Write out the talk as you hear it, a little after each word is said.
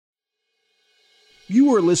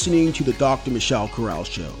You are listening to the Dr. Michelle Corral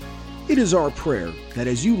Show. It is our prayer that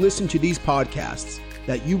as you listen to these podcasts,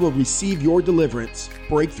 that you will receive your deliverance,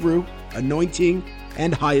 breakthrough, anointing,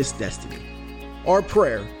 and highest destiny. Our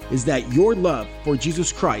prayer is that your love for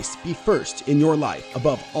Jesus Christ be first in your life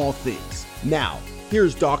above all things. Now,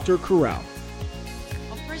 here's Dr. Corral.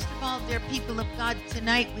 Well, first of all, dear people of God,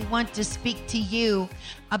 tonight we want to speak to you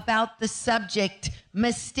about the subject,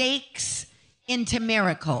 mistakes into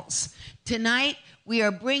miracles. Tonight, we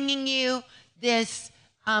are bringing you this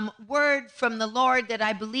word from the Lord that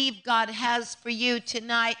I believe God has for you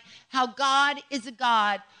tonight, how God is a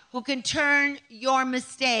God who can turn your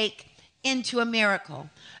mistake into a miracle.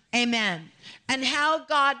 Amen. And how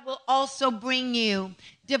God will also bring you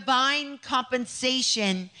divine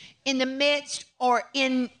compensation in the midst or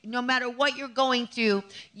in no matter what you're going through,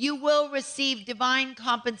 you will receive divine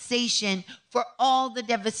compensation for all the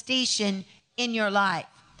devastation in your life.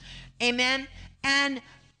 Amen. And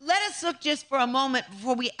let us look just for a moment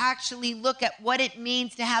before we actually look at what it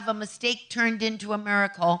means to have a mistake turned into a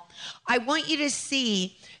miracle. I want you to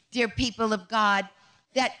see, dear people of God,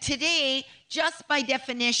 that today, just by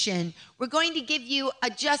definition, we're going to give you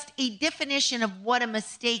just a definition of what a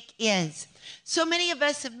mistake is. So many of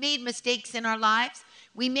us have made mistakes in our lives.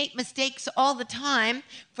 We make mistakes all the time,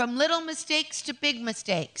 from little mistakes to big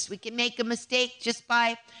mistakes. We can make a mistake just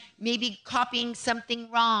by maybe copying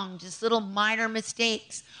something wrong, just little minor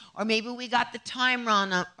mistakes. Or maybe we got the time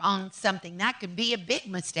wrong on something. That could be a big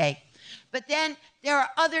mistake. But then there are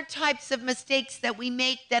other types of mistakes that we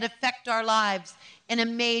make that affect our lives in a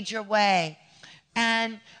major way.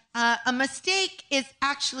 And a mistake is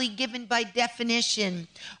actually given by definition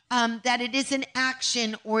that it is an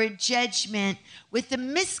action or a judgment with a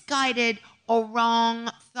misguided or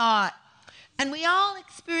wrong thought. And we all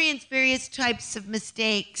experience various types of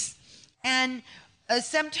mistakes. And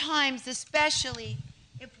sometimes, especially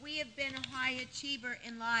if we have been a high achiever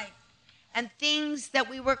in life, and things that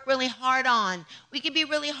we work really hard on. We can be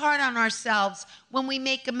really hard on ourselves when we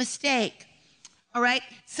make a mistake. All right?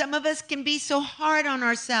 Some of us can be so hard on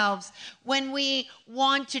ourselves when we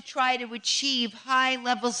want to try to achieve high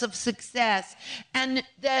levels of success. And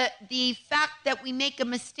the fact that we make a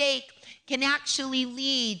mistake can actually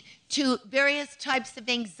lead to various types of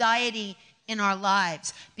anxiety in our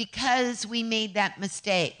lives because we made that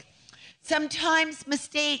mistake. Sometimes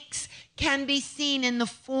mistakes can be seen in the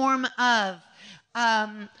form of,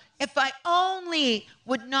 if I only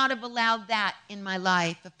would not have allowed that in my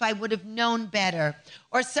life, if I would have known better.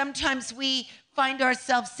 Or sometimes we find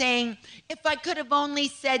ourselves saying, if I could have only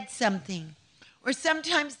said something. Or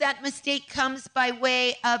sometimes that mistake comes by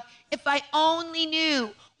way of, if I only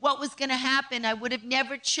knew what was going to happen, I would have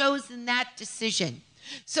never chosen that decision.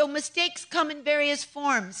 So mistakes come in various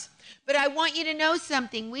forms. But I want you to know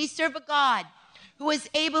something. We serve a God who is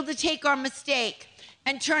able to take our mistake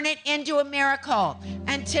and turn it into a miracle.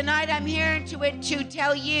 And tonight I'm here to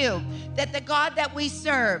tell you that the God that we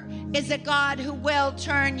serve is a God who will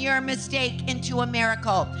turn your mistake into a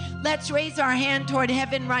miracle. Let's raise our hand toward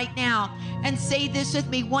heaven right now and say this with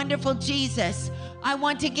me. Wonderful Jesus, I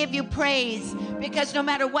want to give you praise because no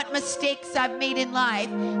matter what mistakes I've made in life,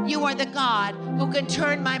 you are the God who can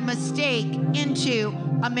turn my mistake into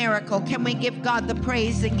a miracle. Can we give God the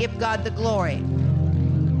praise and give God the glory?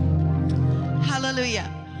 Hallelujah.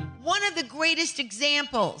 One of the greatest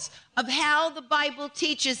examples of how the Bible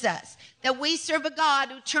teaches us that we serve a God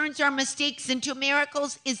who turns our mistakes into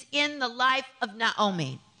miracles is in the life of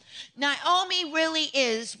Naomi. Naomi really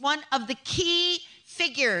is one of the key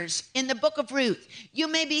figures in the book of Ruth. You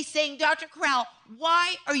may be saying, Dr. Corral,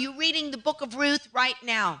 why are you reading the book of Ruth right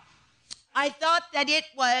now? I thought that it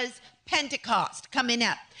was Pentecost coming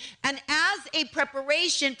up. And as a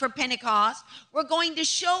preparation for Pentecost, we're going to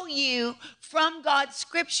show you from God's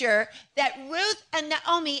scripture that Ruth and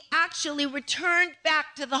Naomi actually returned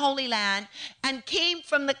back to the Holy Land and came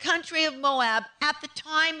from the country of Moab at the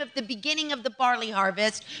time of the beginning of the barley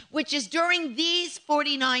harvest, which is during these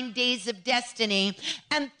 49 days of destiny.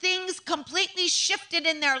 And things completely shifted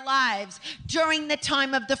in their lives during the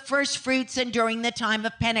time of the first fruits and during the time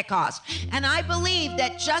of Pentecost. And I believe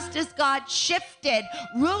that just as God shifted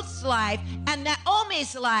Ruth's life and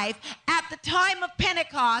Naomi's life at the time of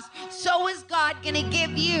Pentecost, so is God going to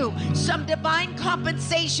give you some divine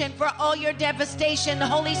compensation for all your devastation. The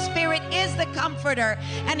Holy Spirit is the comforter,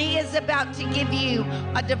 and He is about to give you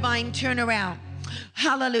a divine turnaround.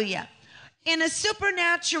 Hallelujah. in a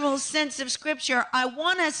supernatural sense of scripture, I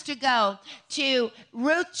want us to go to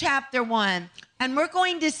Ruth chapter 1. And we're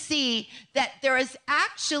going to see that there is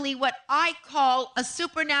actually what I call a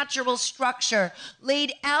supernatural structure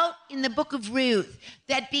laid out in the book of Ruth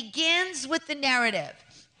that begins with the narrative.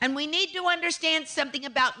 And we need to understand something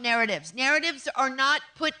about narratives. Narratives are not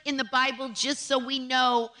put in the Bible just so we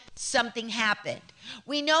know something happened.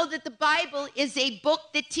 We know that the Bible is a book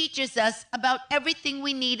that teaches us about everything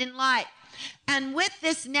we need in life. And with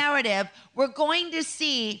this narrative, we're going to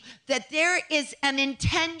see that there is an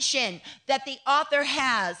intention that the author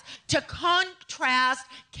has to contrast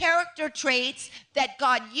character traits that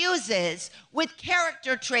God uses with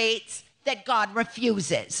character traits that God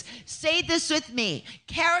refuses. Say this with me.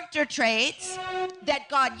 Character traits that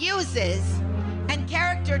God uses and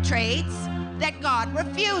character traits that God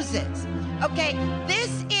refuses. Okay,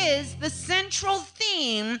 this is the central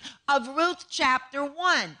theme of Ruth chapter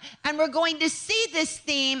 1. And we're going to see this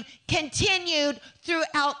theme continued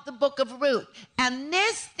throughout the book of Ruth. And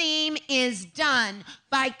this theme is done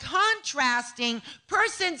by contrasting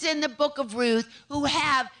persons in the book of Ruth who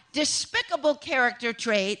have despicable character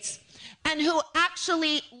traits and who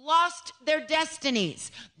actually lost their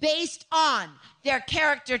destinies based on their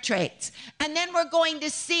character traits. And then we're going to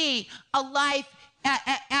see a life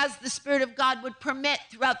as the Spirit of God would permit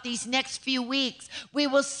throughout these next few weeks. We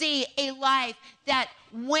will see a life that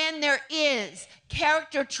when there is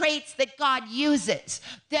character traits that God uses,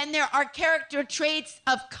 then there are character traits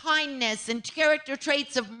of kindness and character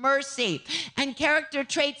traits of mercy and character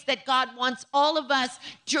traits that God wants all of us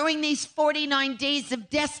during these 49 days of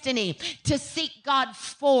destiny to seek God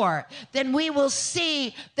for. Then we will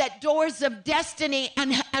see that doors of destiny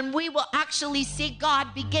and we will actually see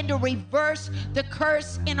God begin to reverse the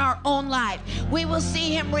curse in our own life. We will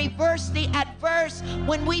see him reverse the adverse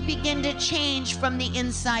when we begin to change from the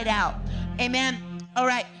inside out. Amen. All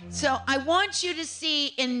right. So I want you to see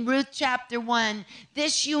in Ruth chapter 1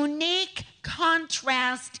 this unique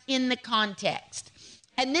contrast in the context.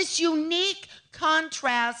 And this unique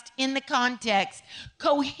contrast in the context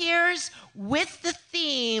coheres with the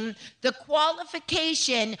theme, the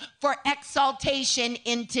qualification for exaltation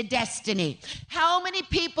into destiny. How many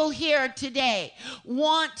people here today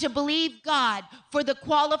want to believe God for the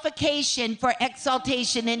qualification for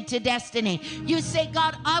exaltation into destiny? You say,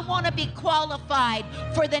 God, I want to be qualified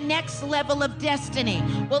for the next level of destiny.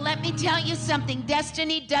 Well, let me tell you something.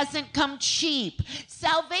 Destiny doesn't come cheap.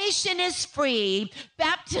 Salvation is free.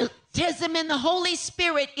 Baptism in the Holy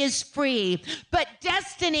Spirit is free, but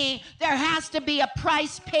destiny, there has to be a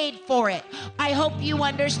price paid for it. I hope you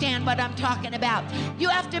understand what I'm talking about. You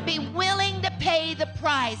have to be willing to pay the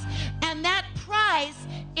price, and that price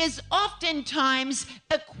is oftentimes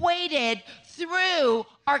equated through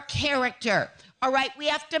our character. All right, we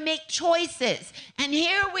have to make choices. And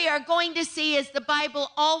here we are going to see, as the Bible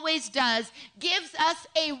always does, gives us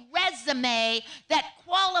a resume that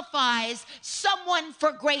qualifies someone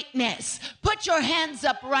for greatness. Put your hands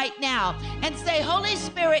up right now and say, Holy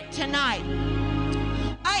Spirit, tonight,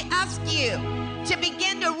 I ask you to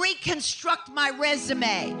begin to reconstruct my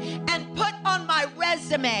resume and put on my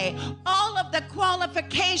resume all of the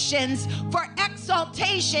qualifications for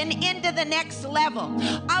exaltation into the next level.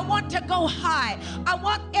 I want to go high. I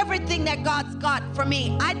want everything that God's got for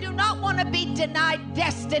me. I do not want to be denied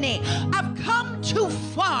destiny. I've come too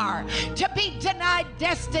far to be denied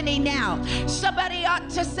destiny now. Somebody ought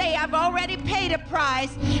to say, I've already paid a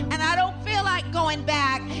price and I don't feel like going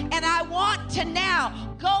back, and I want to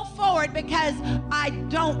now go forward because I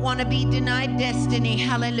don't want to be denied destiny.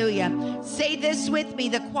 Hallelujah. Say this with me.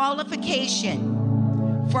 The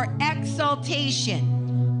qualification for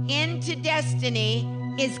exaltation into destiny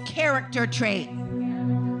is character trait.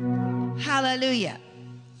 Hallelujah.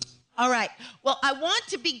 All right. Well, I want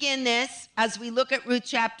to begin this as we look at Ruth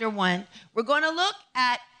chapter 1. We're going to look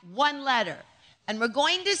at one letter, and we're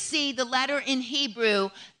going to see the letter in Hebrew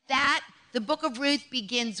that the book of Ruth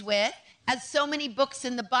begins with. As so many books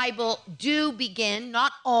in the Bible do begin,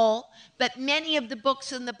 not all, but many of the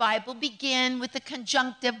books in the Bible begin with the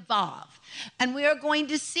conjunctive vav. And we are going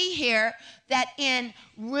to see here that in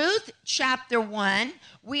Ruth chapter 1,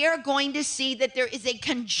 we are going to see that there is a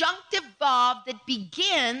conjunctive vav that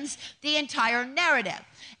begins the entire narrative.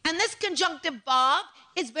 And this conjunctive vav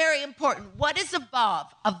is very important. What is a vav?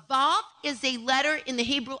 A vav is a letter in the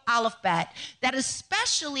Hebrew alphabet that,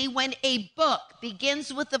 especially when a book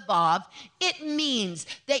begins with a vav, it means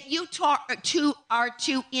that you are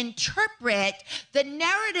to interpret the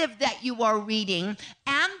narrative that you are reading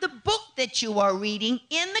and the book that you are reading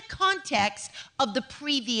in the context of the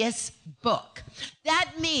previous book.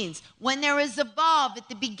 That means when there is a vav at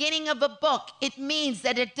the beginning of a book, it means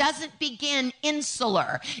that it doesn't begin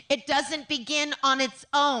insular. It doesn't begin on its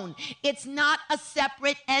own. It's not a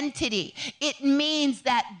separate entity. It means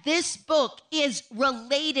that this book is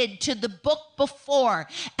related to the book before,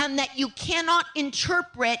 and that you cannot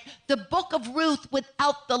interpret the book of Ruth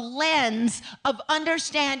without the lens of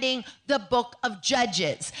understanding the book of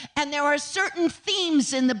Judges. And there are certain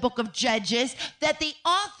themes in the book of Judges that the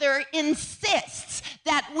author insists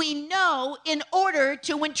that we know in order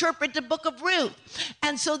to interpret the book of Ruth.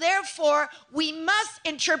 And so therefore, we must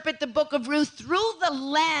interpret the book of Ruth through the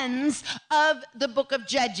lens of the book of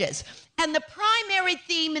Judges. And the primary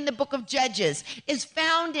theme in the book of Judges is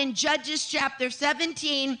found in Judges chapter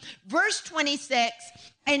 17, verse 26,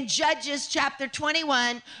 and Judges chapter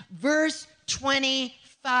 21, verse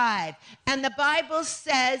 25. And the Bible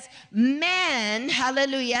says, men,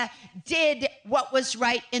 hallelujah, did what was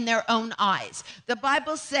right in their own eyes. The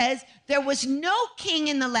Bible says there was no king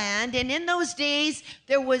in the land, and in those days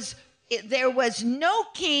there was no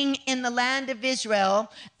king in the land of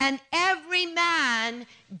Israel, and every man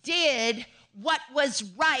did what was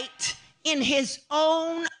right in his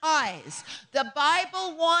own eyes. The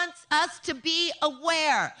Bible wants us to be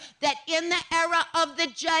aware that in the era of the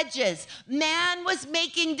Judges, man was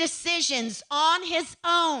making decisions on his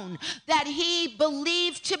own that he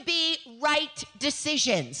believed to be right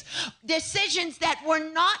decisions. Decisions that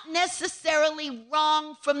were not necessarily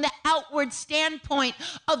wrong from the outward standpoint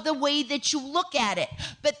of the way that you look at it,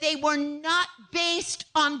 but they were not based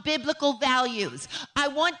on biblical values. I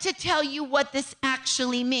want to tell you what this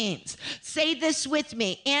actually means. Say this with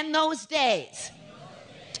me. In those days,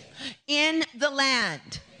 in the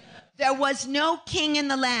land, there was no king in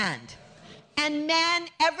the land. And man,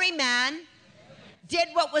 every man did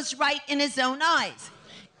what was right in his own eyes.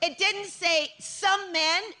 It didn't say some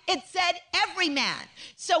men, it said every man.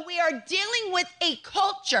 So we are dealing with a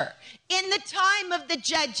culture in the time of the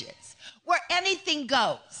Judges where anything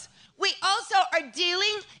goes. We also are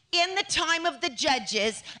dealing in the time of the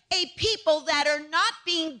Judges, a people that are not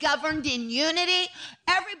being governed in unity.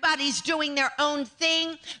 Everybody's doing their own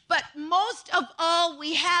thing. But most of all,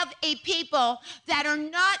 we have a people that are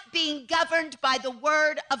not being governed by the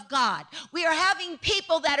word of God. We are having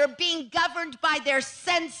people that are being governed by their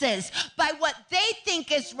senses, by what they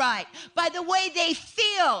think is right, by the way they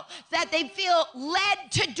feel, that they feel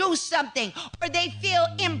led to do something, or they feel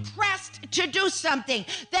impressed to do something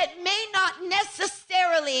that may not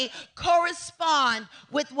necessarily correspond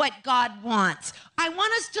with what God wants. I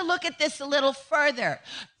want us to look at this a little further.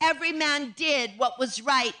 Every man did what was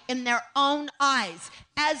right in their own eyes,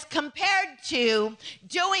 as compared to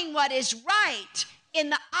doing what is right in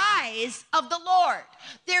the eyes of the Lord.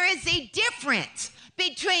 There is a difference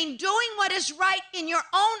between doing what is right in your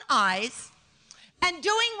own eyes and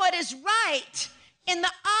doing what is right in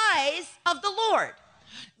the eyes of the Lord.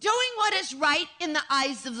 Doing what is right in the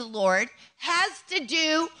eyes of the Lord has to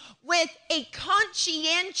do with a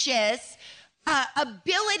conscientious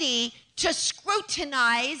ability to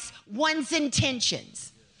scrutinize one's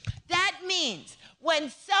intentions. That means when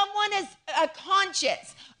someone is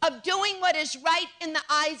conscious of doing what is right in the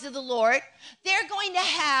eyes of the Lord, they're going to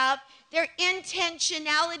have their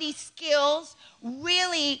intentionality skills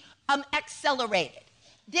really accelerated.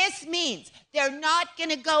 This means they're not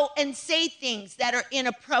going to go and say things that are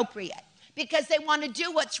inappropriate because they want to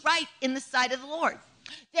do what's right in the sight of the Lord.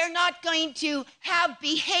 They're not going to have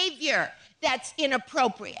behavior that's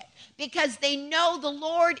inappropriate because they know the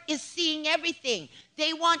Lord is seeing everything.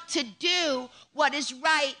 They want to do what is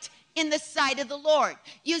right in the sight of the Lord.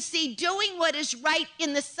 You see, doing what is right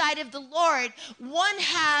in the sight of the Lord, one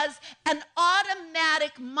has an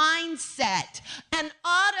automatic mindset, an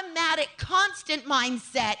automatic constant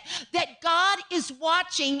mindset that God is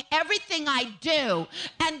watching everything I do,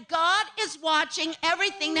 and God is watching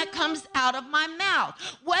everything that comes out of my mouth.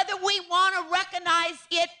 Whether we want to recognize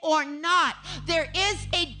it or not, there is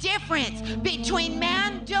a difference between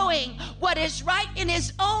man doing what is right in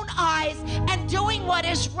his own eyes and doing what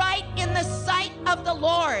is right in the sight of the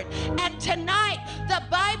Lord. And tonight, the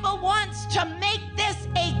Bible wants to make this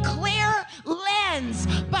a clear lens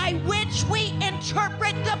by which we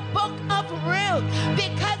interpret the book of Ruth,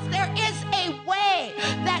 because there is a way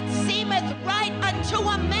that seemeth right unto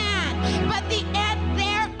a man, but the end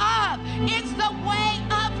thereof is the way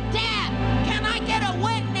of death. Can I get a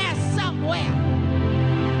witness somewhere?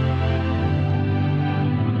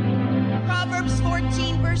 Proverbs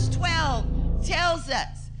 14 verse 12 tells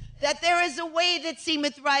us that there is a way that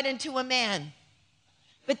seemeth right unto a man,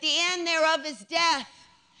 but the end thereof is death.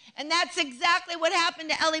 And that's exactly what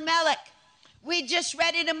happened to Elimelech. We just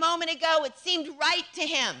read it a moment ago. It seemed right to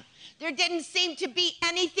him. There didn't seem to be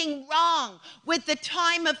anything wrong with the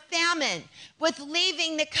time of famine, with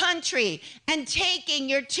leaving the country and taking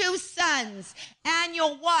your 2 sons and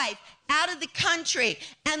your wife out of the country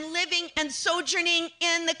and living and sojourning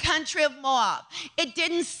in the country of Moab. It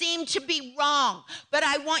didn't seem to be wrong, but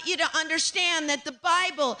I want you to understand that the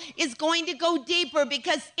Bible is going to go deeper,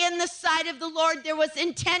 because in the sight of the Lord, there was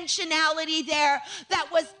intentionality there that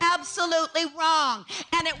was absolutely wrong,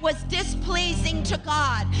 and it was displeasing to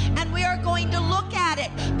God. And we are going to look at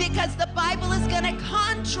it because the Bible is going to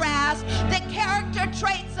contrast the character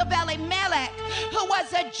traits of Elimelech, who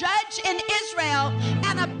was a judge in Israel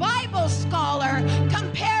and a Bible scholar,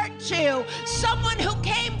 compared to someone who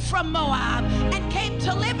came from Moab and came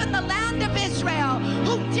to live in the land of Israel,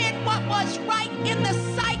 who did what was right in the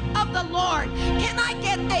sight of the Lord. Can I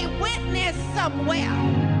get a witness somewhere?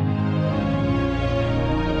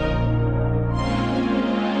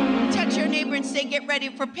 Touch your neighbor and say, get ready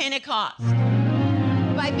for Pentecost.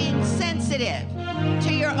 By being sensitive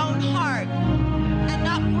to your own heart and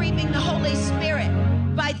not grieving the Holy Spirit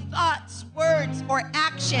by thoughts, words, or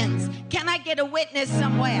actions. Can I get a witness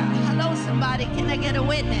somewhere? Hello, somebody. Can I get a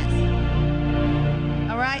witness?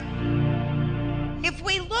 All right. If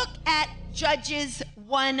we look at Judges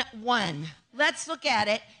 1:1, let's look at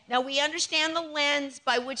it. Now, we understand the lens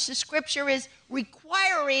by which the scripture is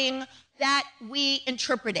requiring that we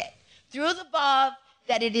interpret it. Through the above,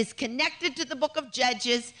 that it is connected to the book of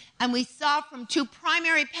Judges, and we saw from 2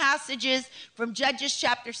 primary passages, from Judges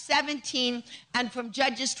chapter 17 and from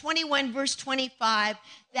Judges 21 verse 25,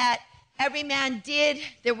 that every man did,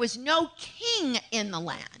 there was no king in the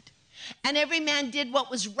land, and every man did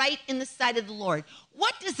what was right in the sight of the Lord.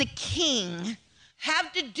 What does a king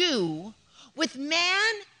have to do with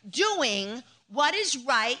man doing what is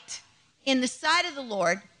right in the sight of the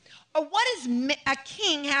Lord? Or what does a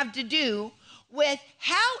king have to do with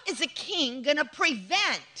how is a king going to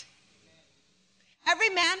prevent every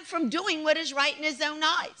man from doing what is right in his own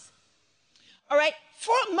eyes? All right,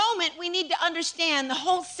 for a moment, we need to understand the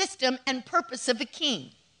whole system and purpose of a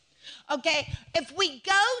king. Okay, if we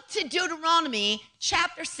go to Deuteronomy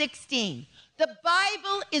chapter 16, the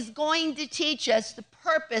Bible is going to teach us the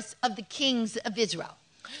purpose of the kings of Israel.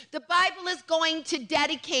 The Bible is going to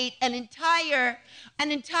dedicate an entire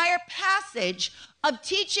passage of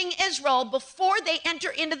teaching Israel before they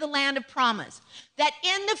enter into the land of promise, that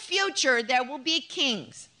in the future there will be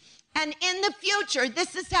kings. And in the future,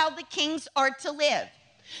 this is how the kings are to live.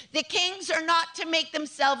 The kings are not to make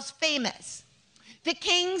themselves famous. The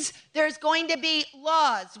kings, there's going to be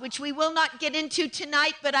laws, which we will not get into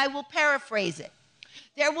tonight, but I will paraphrase it.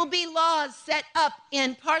 There will be laws set up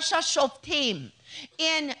in Parsha Shoftim,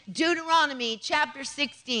 in Deuteronomy chapter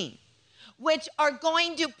 16, which are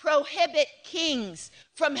going to prohibit kings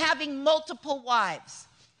from having multiple wives.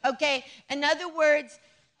 Okay? In other words,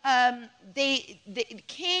 the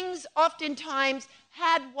kings oftentimes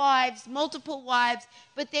had wives, multiple wives,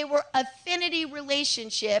 but they were affinity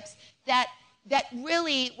relationships that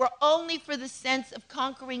really were only for the sense of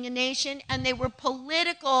conquering a nation, and they were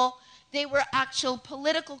actual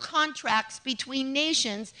political contracts between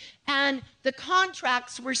nations, and the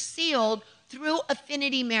contracts were sealed through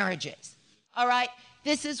affinity marriages. All right?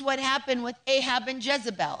 This is what happened with Ahab and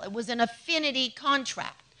Jezebel. It was an affinity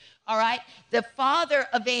contract. All right? The father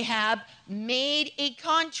of Ahab made a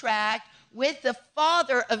contract with the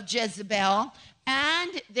father of Jezebel,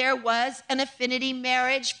 and there was an affinity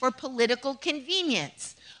marriage for political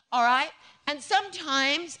convenience. All right? And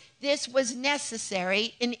sometimes this was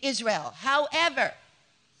necessary in Israel. However,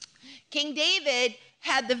 King David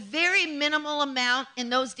had the very minimal amount. In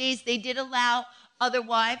those days, they did allow other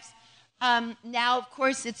wives. Now, of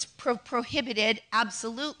course, it's prohibited,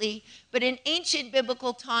 absolutely. But in ancient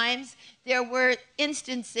biblical times, there were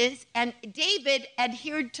instances, and David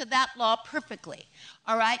adhered to that law perfectly.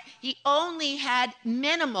 All right? He only had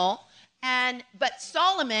minimal, but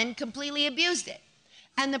Solomon completely abused it.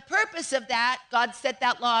 And the purpose of that, God set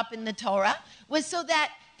that law up in the Torah, was so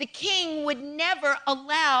that the king would never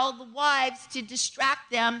allow the wives to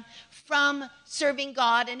distract them from serving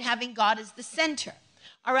God and having God as the center.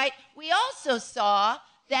 All right? We also saw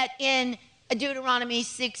that in Deuteronomy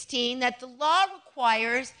 16, that the law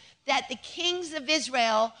requires that the kings of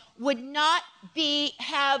Israel would not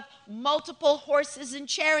have multiple horses and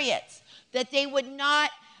chariots, that they would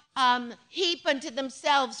not heap unto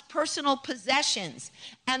themselves personal possessions,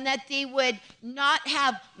 and that they would not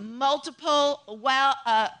have multiple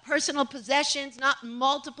personal possessions, not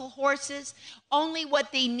multiple horses, only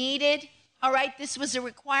what they needed. All right, this was a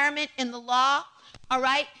requirement in the law. All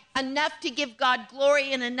right, enough to give God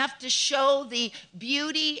glory and enough to show the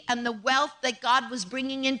beauty and the wealth that God was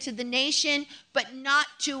bringing into the nation, but not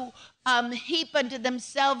to heap unto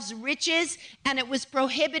themselves riches. And it was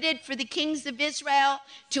prohibited for the kings of Israel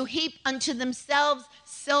to heap unto themselves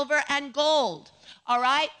silver and gold. All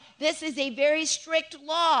right, this is a very strict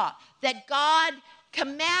law that God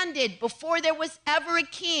commanded before there was ever a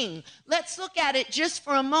king. Let's look at it just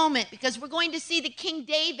for a moment, because we're going to see that King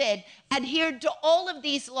David adhered to all of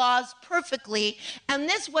these laws perfectly. And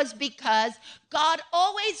this was because God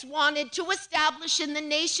always wanted to establish in the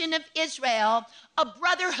nation of Israel a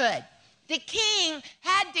brotherhood. The king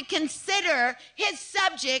had to consider his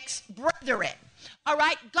subjects brethren. All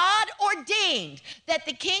right, God ordained that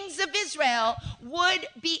the kings of Israel would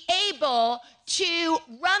be able to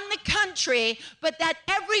run the country, but that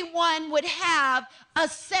everyone would have a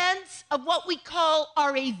sense of what we call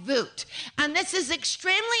arevut. And this is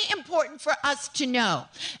extremely important for us to know.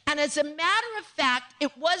 And as a matter of fact,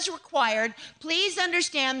 it was required. Please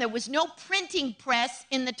understand there was no printing press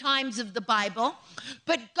in the times of the Bible,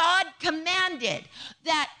 but God commanded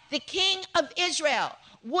that the king of Israel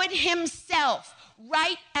would himself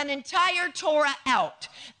write an entire Torah out,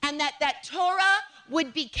 and that Torah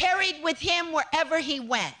would be carried with him wherever he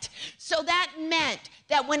went. So that meant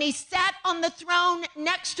that when he sat on the throne,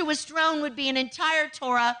 next to his throne would be an entire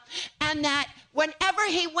Torah, and that whenever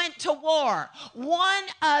he went to war, one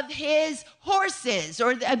of his horses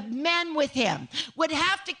or the men with him would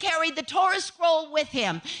have to carry the Torah scroll with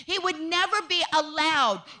him. He would never be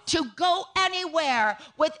allowed to go anywhere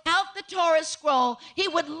without the Torah scroll. He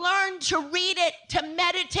would learn to read it, to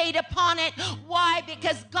meditate upon it. Why?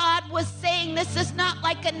 Because God was saying this is not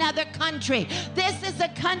like another country. This is a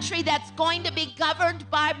country that's going to be governed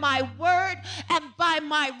by my word and by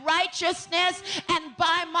my righteousness and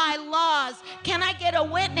by my laws. Can I get a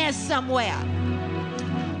witness somewhere?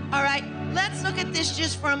 All right, let's look at this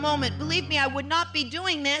just for a moment. Believe me, I would not be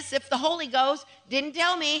doing this if the Holy Ghost didn't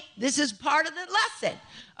tell me this is part of the lesson,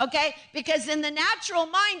 okay? Because in the natural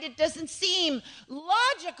mind, it doesn't seem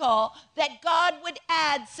logical that God would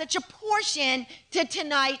add such a portion to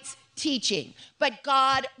tonight's teaching, but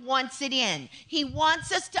God wants it in. He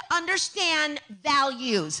wants us to understand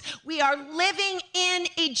values. We are living in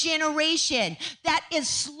a generation that is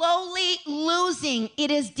slowly losing. It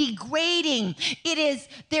is degrading.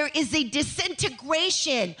 There is a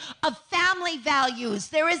disintegration of family values.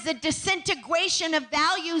 There is a disintegration of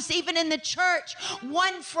values even in the church,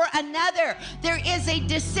 one for another. There is a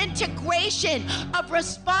disintegration of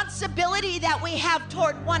responsibility that we have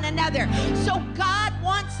toward one another. So God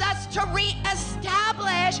wants us to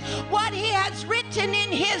reestablish what he has written in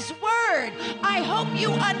his word. I hope you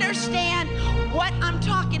understand what I'm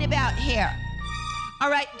talking about here. All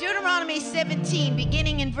right, Deuteronomy 17,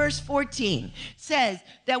 beginning in verse 14, says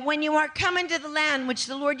that when you are coming to the land which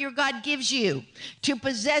the Lord your God gives you to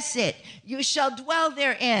possess it, you shall dwell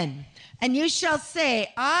therein. And you shall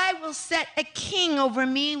say, I will set a king over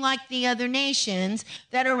me like the other nations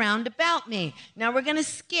that are round about me. Now we're going to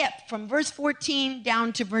skip from verse 14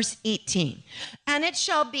 down to verse 18. And it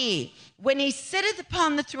shall be, when he sitteth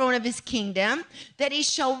upon the throne of his kingdom, that he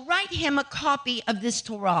shall write him a copy of this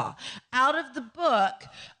Torah out of the book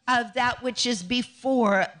of that which is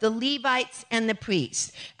before the Levites and the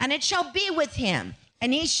priests. And it shall be with him,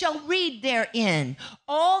 and he shall read therein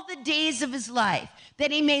all the days of his life,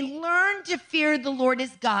 that he may learn to fear the Lord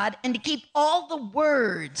his God and to keep all the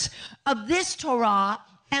words of this Torah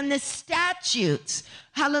and the statutes,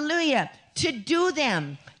 hallelujah, to do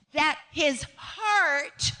them, that his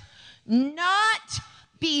heart not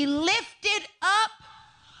be lifted up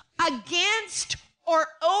against or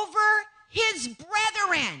over his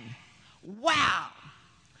brethren. Wow.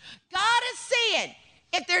 God is saying,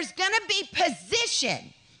 if there's going to be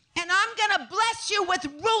position, and I'm going to bless you with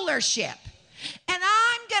rulership, and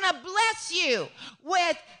I'm going to bless you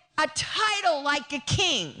with a title like a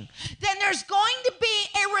king, then there's going to be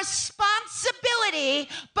a responsibility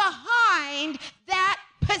behind that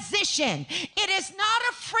position. It is not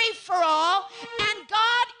a free-for-all, and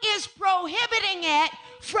God is prohibiting it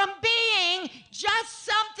from being just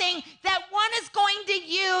something that one is going to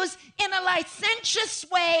use in a licentious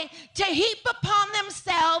way to heap upon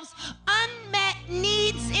themselves unmet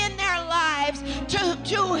needs in their lives,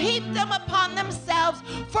 to heap them upon themselves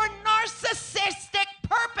for narcissistic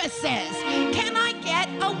purposes. Can I get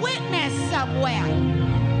a witness somewhere?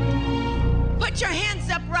 Put your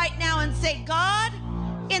hands up right now and say, God,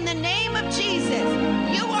 in the name of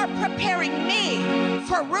Jesus, you are preparing me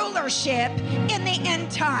for rulership in the end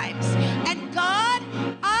times. And God,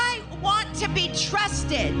 I want to be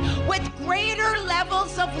trusted with greater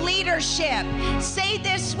levels of leadership. Say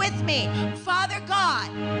this with me. Father God,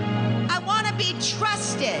 I want to be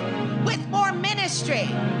trusted with more ministry,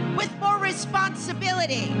 with more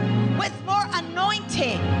responsibility, with more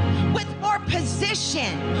anointing, with more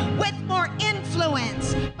position, with more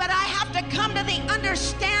influence. But I have to come to the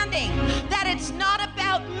understanding that it's not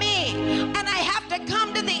about me. And I have to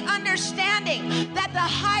come to the understanding that the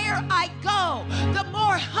higher I go, the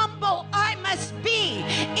more humble I must be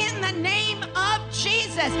in the name of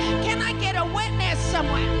Jesus. Can I get a witness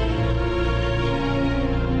somewhere?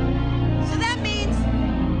 So that means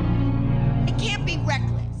it can't be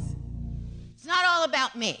reckless. It's not all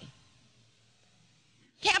about me.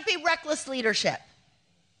 Can't be reckless leadership.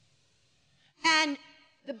 And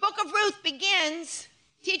the book of Ruth begins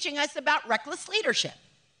teaching us about reckless leadership.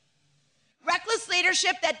 Reckless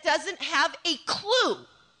leadership that doesn't have a clue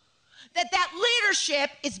that leadership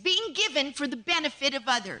is being given for the benefit of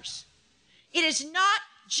others. It is not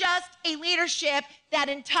just a leadership that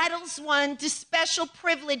entitles one to special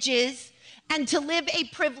privileges and to live a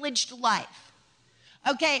privileged life.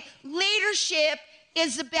 Okay, leadership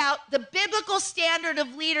is about, the biblical standard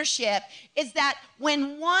of leadership is that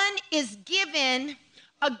when one is given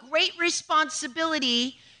a great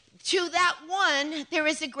responsibility, to that one, there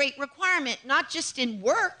is a great requirement, not just in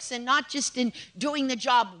works and not just in doing the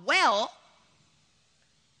job well,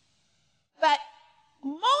 but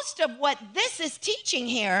most of what this is teaching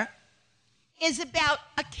here is about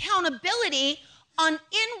accountability on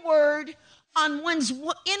one's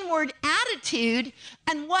inward attitude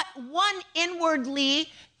and what one inwardly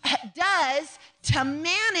does to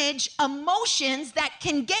manage emotions that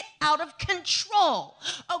can get out of control.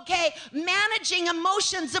 Okay, managing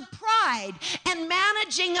emotions of pride and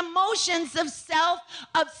managing emotions of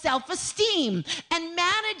self-esteem and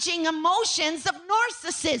managing emotions of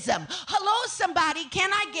narcissism. Hello, somebody,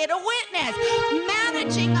 can I get a witness?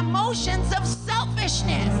 Managing emotions of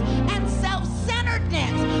selfishness and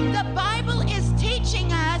self-centeredness. The Bible is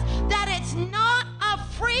teaching us that it's not a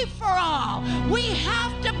free-for-all. We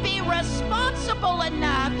have to be responsible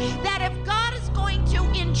enough that if God is going to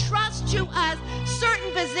entrust to us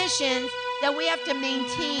certain positions, that we have to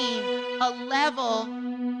maintain a level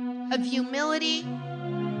of humility,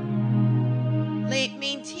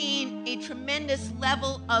 maintain a tremendous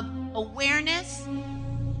level of awareness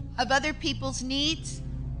of other people's needs,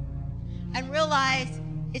 and realize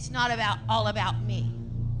it's not all about me.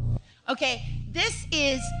 Okay, this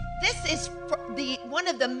is one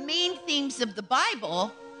of the main themes of the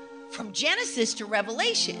Bible from Genesis to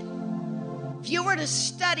Revelation. If you were to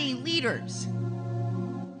study leaders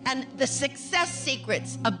and the success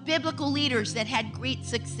secrets of biblical leaders that had great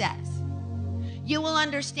success, you will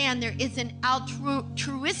understand there is an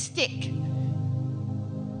altruistic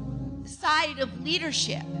side of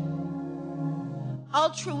leadership.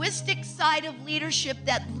 Altruistic side of leadership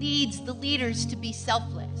that leads the leaders to be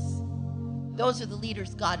selfless. Those are the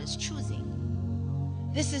leaders God is choosing.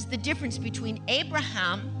 This is the difference between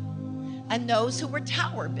Abraham and those who were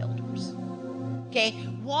tower builders. Okay,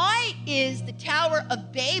 why is the Tower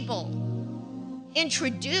of Babel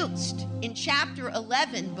introduced in chapter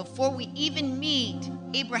 11 before we even meet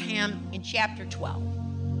Abraham in chapter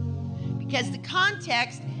 12? Because the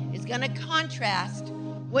context is going to contrast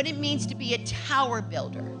what it means to be a tower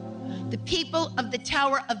builder. The people of the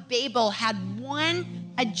Tower of Babel had one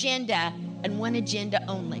agenda and one agenda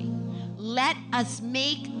only. Let us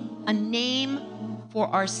make a name for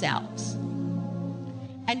ourselves.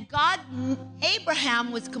 And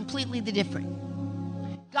Abraham was completely the different.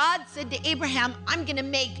 God said to Abraham, I'm going to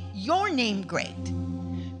make your name great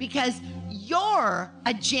because your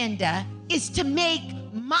agenda is to make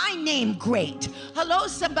my name great. Hello,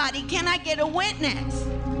 somebody, can I get a witness?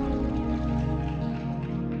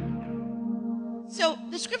 So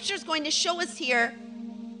the scripture is going to show us here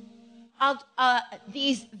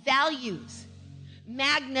these values,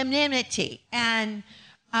 magnanimity and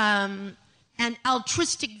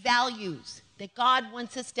altruistic values that God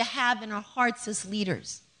wants us to have in our hearts as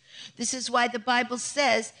leaders. This is why the Bible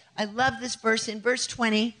says, I love this verse, in verse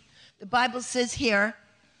 20, the Bible says here,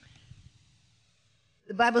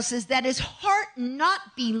 the Bible says that his heart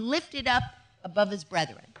not be lifted up above his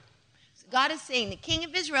brethren. So God is saying the king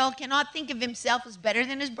of Israel cannot think of himself as better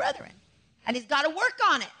than his brethren. And he's got to work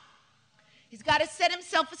on it. He's got to set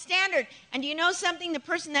himself a standard. And do you know something? The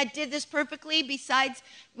person that did this perfectly, besides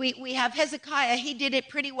we have Hezekiah, he did it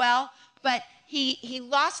pretty well, but he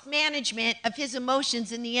lost management of his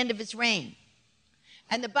emotions in the end of his reign.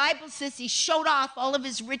 And the Bible says he showed off all of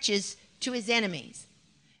his riches to his enemies.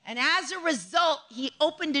 And as a result, he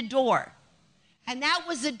opened a door. And that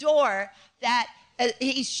was a door that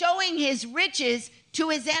he's showing his riches to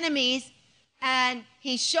his enemies, and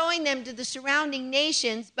he's showing them to the surrounding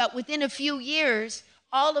nations. But within a few years,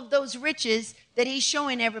 all of those riches that he's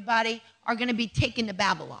showing everybody are going to be taken to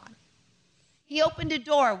Babylon. He opened a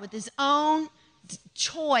door with his own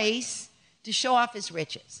choice to show off his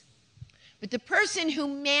riches. But the person who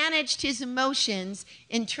managed his emotions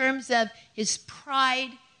in terms of his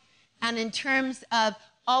pride and in terms of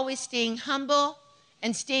always staying humble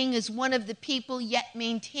and staying as one of the people, yet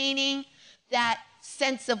maintaining that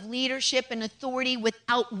sense of leadership and authority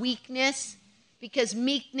without weakness, because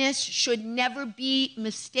meekness should never be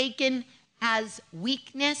mistaken as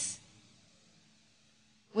weakness,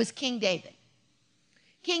 was King David.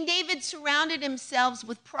 King David surrounded himself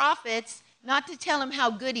with prophets not to tell him how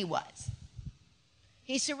good he was.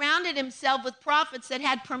 He surrounded himself with prophets that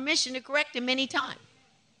had permission to correct him many times.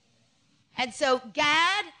 And so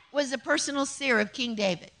Gad was a personal seer of King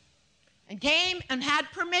David and came and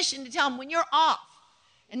had permission to tell him, when you're off.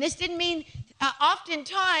 And this didn't mean,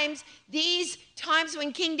 oftentimes, these times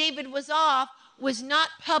when King David was off was not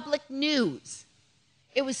public news.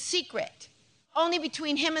 It was secret, only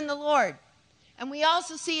between him and the Lord. And we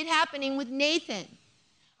also see it happening with Nathan.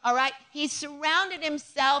 All right? He surrounded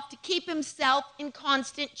himself to keep himself in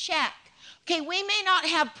constant check. Okay, we may not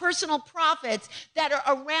have personal prophets that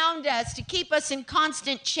are around us to keep us in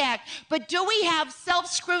constant check, but do we have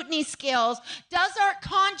self-scrutiny skills? Does our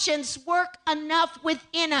conscience work enough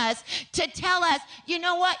within us to tell us, you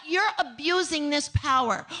know what, you're abusing this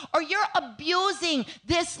power, or you're abusing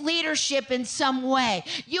this leadership in some way.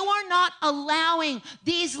 You are not allowing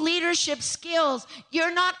these leadership skills.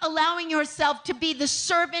 You're not allowing yourself to be the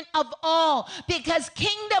servant of all, because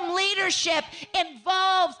kingdom leadership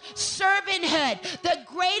involves servanthood. The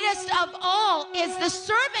greatest of all is the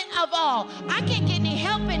servant of all. I can't get any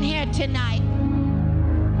help in here tonight.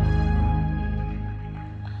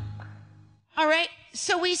 All right,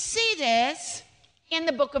 so we see this in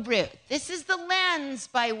the book of Ruth. This is the lens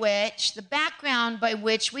by which, the background by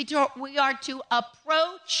which we are to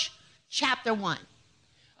approach chapter 1.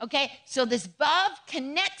 Okay, so this above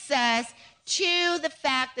connects us to the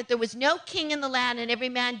fact that there was no king in the land and every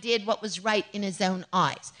man did what was right in his own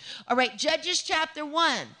eyes. All right, Judges chapter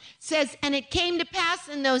 1 says, and it came to pass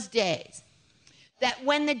in those days that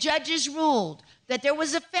when the judges ruled, that there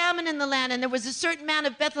was a famine in the land, and there was a certain man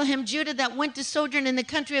of Bethlehem, Judah, that went to sojourn in the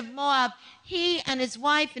country of Moab, he and his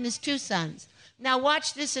wife and his 2 sons. Now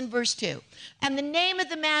watch this in verse 2. And the name of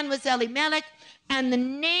the man was Elimelech, and the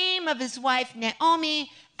name of his wife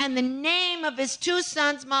Naomi, and the name of his 2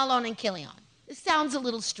 sons Mahlon and Chilion. This sounds a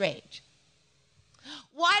little strange.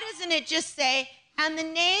 Why doesn't it just say, and the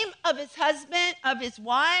name of his husband, of his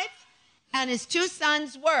wife, and his 2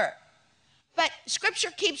 sons were? But Scripture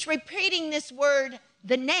keeps repeating this word,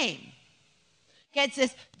 the name. Okay, it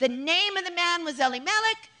says, the name of the man was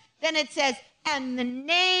Elimelech. Then it says, and the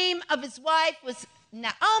name of his wife was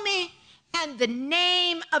Naomi, and the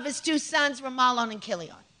name of his 2 sons were Mahlon and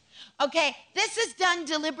Chilion. Okay, this is done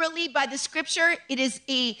deliberately by the Scripture. It is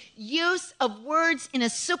a use of words in a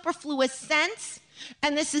superfluous sense.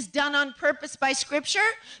 And this is done on purpose by Scripture,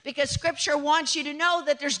 because Scripture wants you to know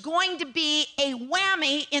that there's going to be a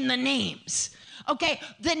whammy in the names. Okay,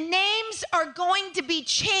 the names are going to be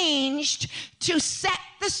changed to set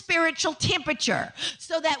the spiritual temperature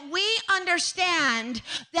so that we understand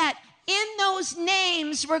that in those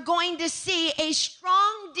names, we're going to see a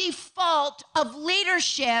strong default of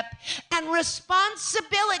leadership and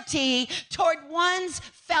responsibility toward one's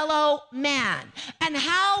fellow man, and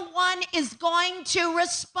how one is going to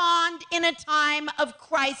respond in a time of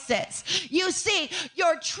crisis. You see,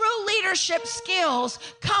 your true leadership skills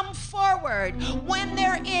come forward when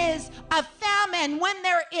there is a famine, when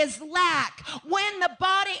there is lack, when the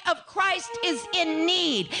body of Christ is in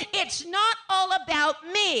need. It's not all about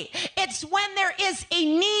me. It's when there is a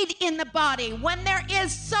need in the body, when there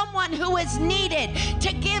is someone who is needed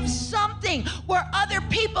to give something where other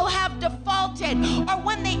people have defaulted, or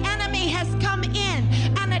when the enemy has come in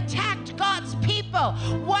and attacked God's people.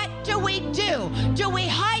 What do? Do we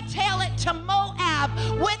hightail it to Moab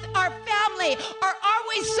with our family, or are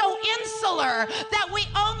we so insular that we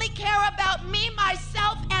only care about me,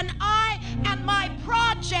 myself, and I and my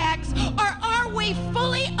projects, or are we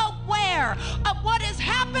fully aware of what is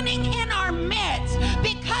happening in our midst?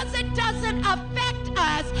 Because it doesn't affect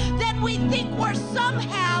us, then we think we're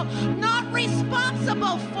somehow not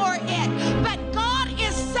responsible for it. But God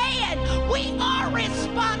is saying we are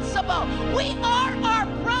responsible. We are our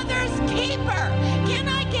brother's keeper. Can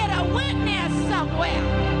I get a witness somewhere?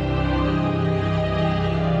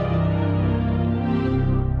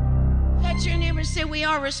 Touch your neighbor we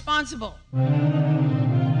are responsible.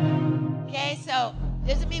 Okay, so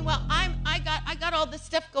doesn't mean, well, I got all this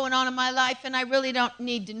stuff going on in my life and I really don't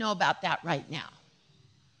need to know about that right now.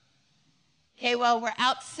 Okay, well, we're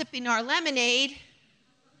out sipping our lemonade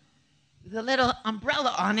with a little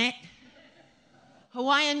umbrella on it,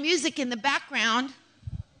 Hawaiian music in the background,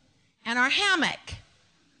 and our hammock.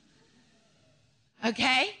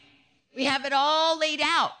 Okay? We have it all laid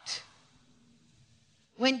out.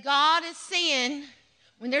 When God is saying,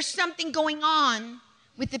 when there's something going on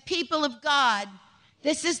with the people of God,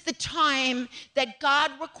 this is the time that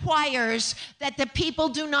God requires that the people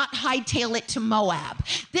do not hightail it to Moab.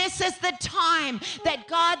 This is the time that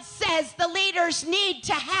God says the leaders need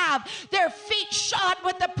to have their feet shod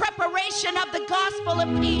with the preparation of the gospel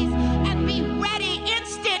of peace and be ready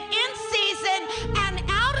instant, in season and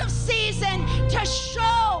out of season to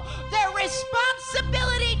show their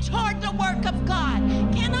responsibility toward the work of God.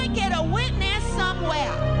 Can I get a witness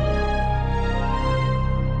somewhere?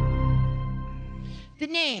 The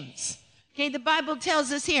names. Okay, the Bible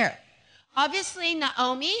tells us here. Obviously,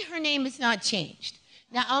 Naomi, her name is not changed.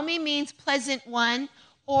 Naomi means pleasant one,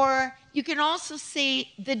 or you can also say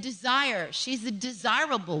the desire. She's the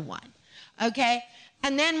desirable one. Okay?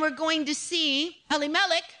 And then we're going to see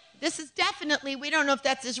Elimelech. This is definitely, we don't know if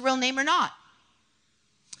that's his real name or not.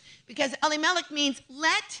 Because Elimelech means,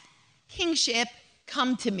 let kingship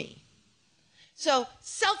come to me. So,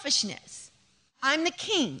 selfishness. I'm the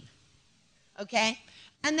king. Okay?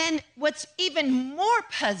 And then what's even more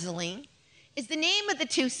puzzling is the name of the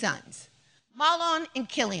two sons, Mahlon and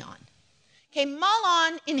Chilion. Okay,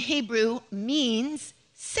 Mahlon in Hebrew means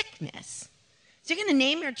sickness. So you're going to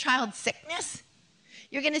name your child Sickness?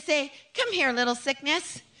 You're going to say, come here, little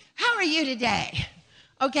Sickness. How are you today?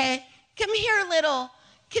 Okay, come here, little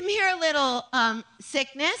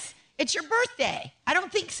Sickness. It's your birthday. I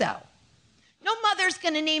don't think so. No mother's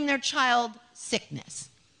going to name their child Sickness.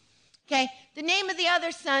 Okay, the name of the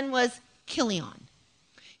other son was Chilion.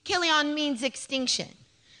 Chilion means extinction.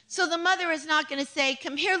 So the mother is not going to say,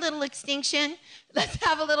 come here, little extinction. Let's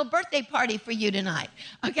have a little birthday party for you tonight.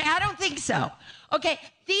 Okay, I don't think so. Okay,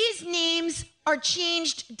 these names are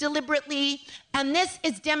changed deliberately, and this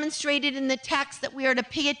is demonstrated in the text that we are to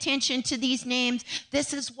pay attention to these names.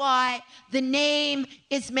 This is why the name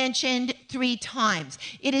is mentioned 3 times.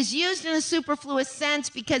 It is used in a superfluous sense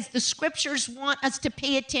because the scriptures want us to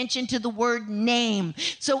pay attention to the word name.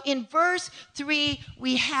 So in verse 3,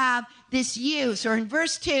 we have this use, or in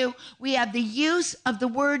verse 2, we have the use of the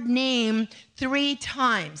word name 3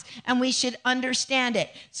 times, and we should understand it.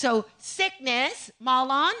 So sickness,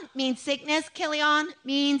 Mahlon means sickness, Chilion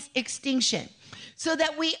means extinction. So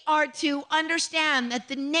that we are to understand that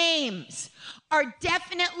the names are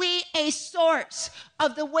definitely a source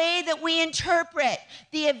of the way that we interpret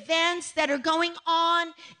the events that are going on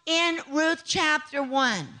in Ruth chapter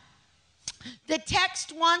 1. The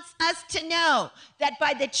text wants us to know that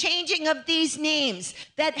by the changing of these names,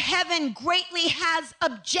 that heaven greatly has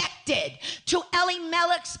objected to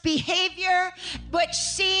Elimelech's behavior, which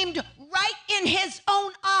seemed right in his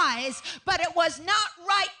own eyes, but it was not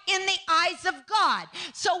right in the eyes of God.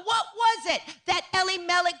 So what was it that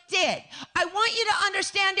Elimelech did? I want you to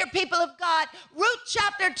understand, dear people of God, Ruth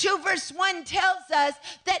chapter 2 verse 1 tells us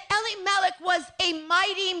that Elimelech was a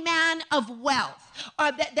mighty man of wealth.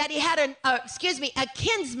 Or that he had a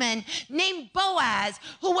kinsman named Boaz,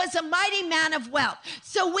 who was a mighty man of wealth.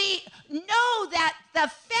 So we know that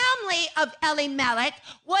the family of Elimelech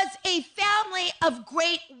was a family of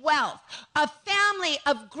great wealth, a family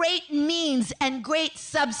of great means and great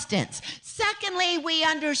substance. Secondly, we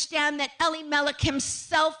understand that Elimelech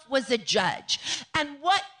himself was a judge. And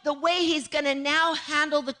the way he's going to now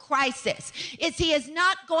handle the crisis is he is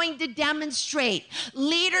not going to demonstrate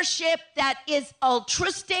leadership that is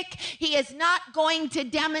altruistic. He is not going to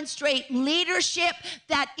demonstrate leadership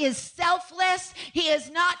that is selfless. He is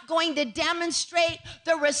not going to demonstrate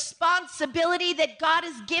the responsibility that God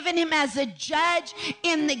has given him as a judge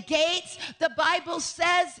in the gates. The Bible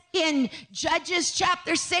says in Judges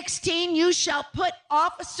chapter 16, you shall put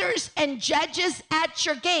officers and judges at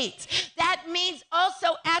your gates. That means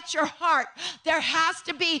also at your heart, there has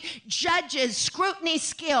to be judges, scrutiny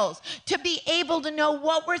skills to be able to know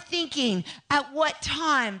what we're thinking at what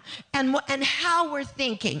time and how we're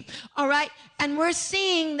thinking. All right. And we're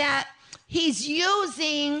seeing that he's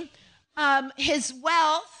using his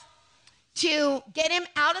wealth to get him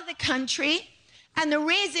out of the country. And the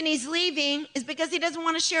reason he's leaving is because he doesn't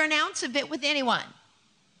want to share an ounce of it with anyone.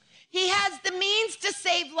 He has the means to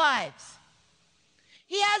save lives.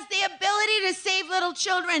 He has the ability to save little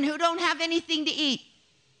children who don't have anything to eat.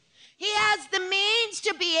 He has the means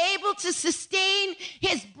to be able to sustain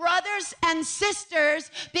his brothers and sisters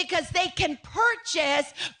because they can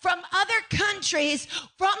purchase from other countries,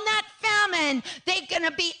 from that famine. They're going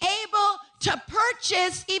to be able to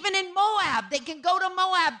purchase even in Moab. They can go to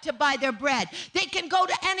Moab to buy their bread. They can go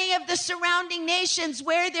to any of the surrounding nations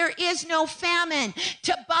where there is no famine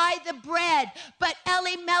to buy the bread. But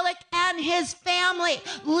Elimelech and his family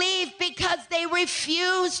leave because they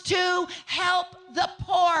refuse to help the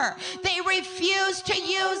poor. They refuse to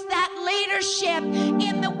use that leadership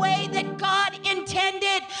in the way that God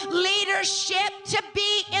intended leadership to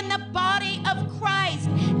be in the body of Christ.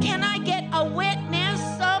 Can I get a witness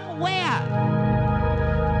somewhere?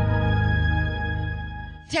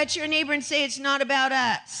 Touch your neighbor and say, it's not about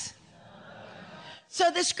us.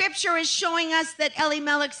 So the scripture is showing us that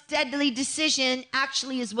Elimelech's deadly decision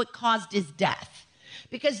actually is what caused his death.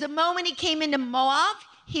 Because the moment he came into Moab,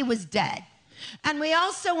 he was dead. And we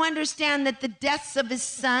also understand that the deaths of his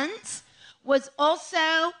sons was also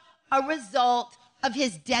a result of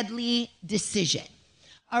his deadly decision.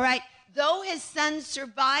 All right. Though his sons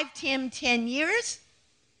survived him 10 years,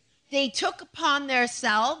 they took upon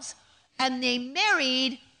themselves and they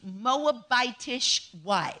married Moabitish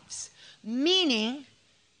wives, meaning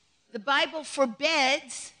the Bible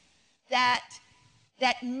forbids that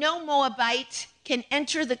no Moabite can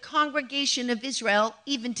enter the congregation of Israel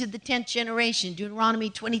even to the 10th generation, Deuteronomy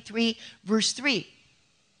 23, verse 3.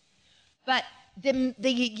 But the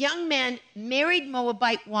young men married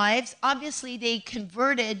Moabite wives. Obviously, they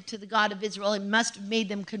converted to the God of Israel. It must have made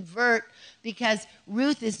them convert because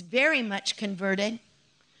Ruth is very much converted.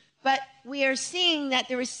 But we are seeing that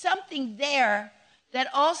there is something there that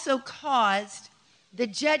also caused the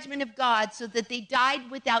judgment of God, so that they died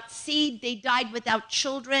without seed, they died without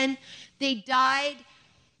children, they died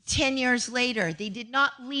 10 years later. They did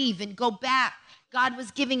not leave and go back. God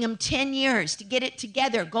was giving them 10 years to get it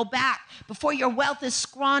together. Go back before your wealth is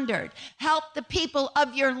squandered. Help the people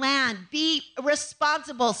of your land. Be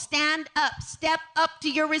responsible. Stand up. Step up to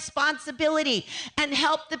your responsibility and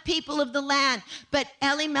help the people of the land. But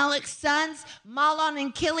Elimelech's sons, Mahlon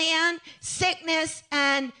and Chilion, sickness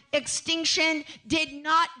and extinction, did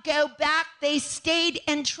not go back. They stayed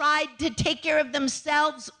and tried to take care of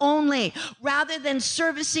themselves only, rather than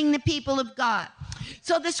servicing the people of God.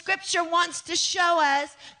 So the scripture wants to show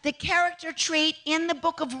us the character trait in the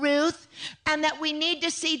book of Ruth, and that we need to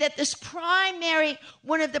see that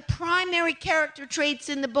one of the primary character traits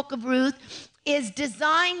in the book of Ruth is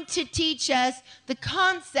designed to teach us the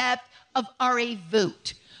concept of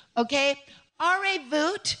arevut. Okay?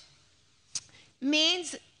 Arevut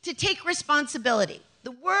means to take responsibility.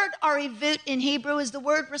 The word arevut in Hebrew is the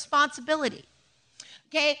word responsibility.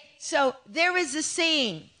 Okay? So there is a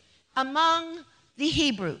saying among the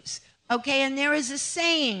Hebrews, okay, and there is a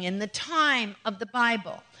saying in the time of the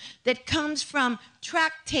Bible that comes from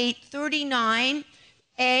Tractate 39A,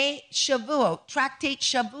 Tractate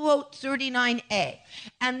Shavuot 39A,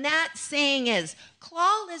 and that saying is,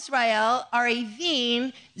 Klal Israel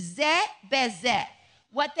arevin ze bezeh.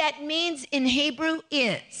 What that means in Hebrew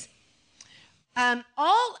is,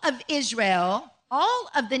 all of Israel, all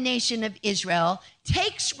of the nation of Israel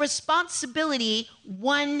takes responsibility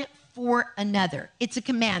one for another. It's a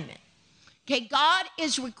commandment. Okay, God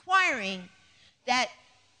is requiring that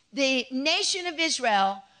the nation of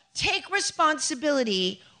Israel take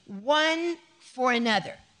responsibility one for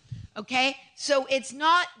another. Okay, so it's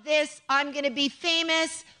not this, I'm going to be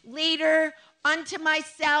famous, leader, unto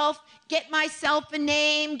myself, get myself a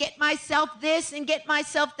name, get myself this and get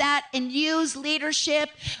myself that, and use leadership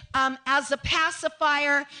as a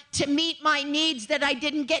pacifier to meet my needs that I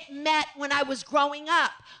didn't get met when I was growing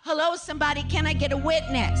up. Hello, somebody, can I get a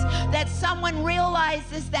witness? That someone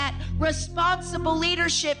realizes that responsible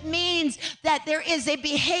leadership means that there is a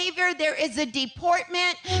behavior, there is a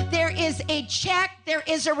deportment, there is a check, there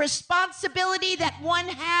is a responsibility that one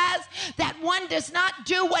has, that one does not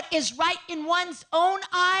do what is right in one's own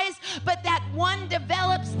eyes, but that one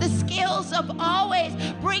develops the skills of always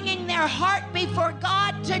bringing their heart before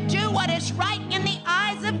God to do what is right in the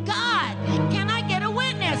eyes of God. Can I get a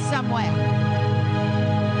witness somewhere?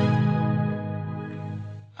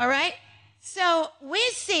 All right, so we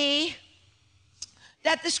see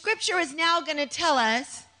that the scripture is now going to tell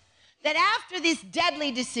us that after this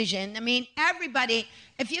deadly decision, I mean, everybody,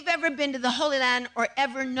 if you've ever been to the Holy Land or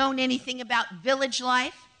ever known anything about village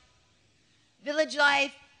life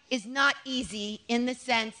is not easy in the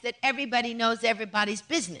sense that everybody knows everybody's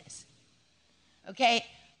business, okay?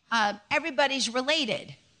 Everybody's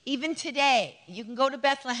related. Even today, you can go to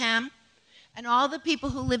Bethlehem, and all the people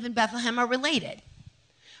who live in Bethlehem are related.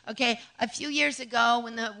 Okay, a few years ago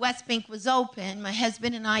when the West Bank was open, my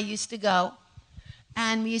husband and I used to go,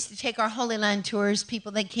 and we used to take our Holy Land tours,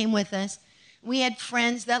 people that came with us. We had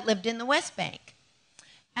friends that lived in the West Bank.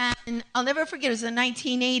 And I'll never forget, it was the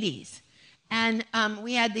 1980s. And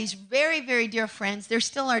we had these very, very dear friends. They're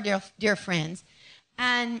still our dear friends.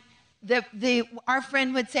 And our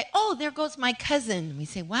friend would say, oh, there goes my cousin. We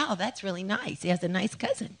say, wow, that's really nice. He has a nice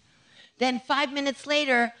cousin. Then 5 minutes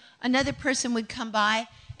later, another person would come by,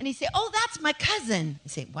 and he'd say, oh, that's my cousin. I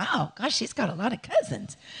say, wow, gosh, she's got a lot of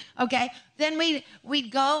cousins. Okay, then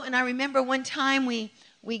we'd go, and I remember one time we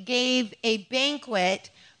gave a banquet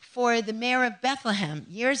for the mayor of Bethlehem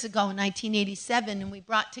years ago in 1987, and we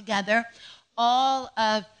brought together all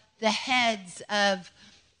of the heads of,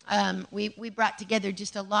 we brought together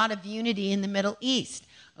just a lot of unity in the Middle East.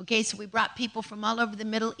 Okay, so we brought people from all over the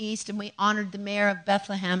Middle East, and we honored the mayor of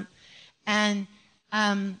Bethlehem. And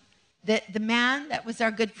the man that was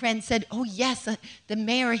our good friend said, oh, yes, the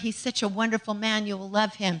mayor, he's such a wonderful man. You will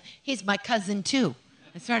love him. He's my cousin, too.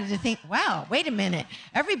 I started to think, wow, wait a minute.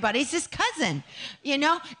 Everybody's his cousin. You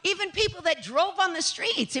know, even people that drove on the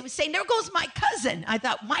streets, it was saying, there goes my cousin. I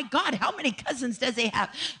thought, my God, how many cousins does he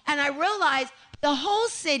have? And I realized the whole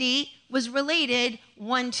city was related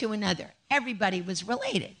one to another. Everybody was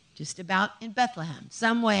related, just about in Bethlehem,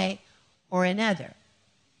 some way or another.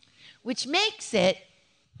 Which makes it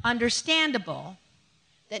understandable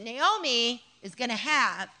that Naomi is going to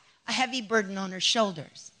have a heavy burden on her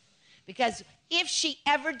shoulders. Because if she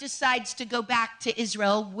ever decides to go back to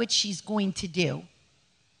Israel, which she's going to do,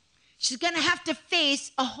 she's going to have to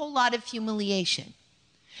face a whole lot of humiliation.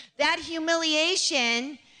 That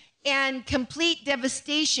humiliation and complete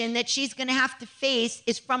devastation that she's going to have to face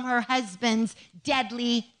is from her husband's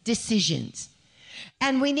deadly decisions.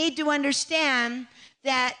 And we need to understand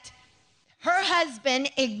that her husband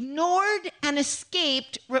ignored and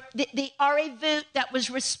escaped the arevut that was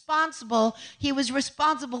responsible, he was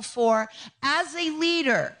responsible for as a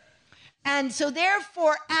leader. And so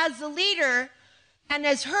therefore, as a leader, and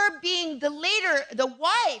as her being the leader, the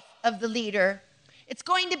wife of the leader, it's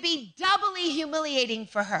going to be doubly humiliating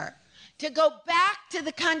for her to go back to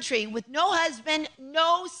the country with no husband,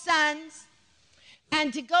 no sons,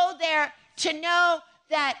 and to go there to know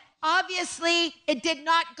that obviously it did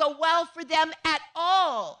not go well for them at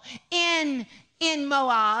all in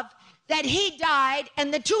Moab, that he died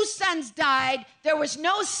and the two sons died, there was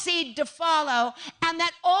no seed to follow, and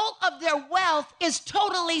that all of their wealth is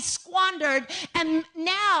totally squandered, and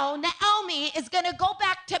now Naomi is going to go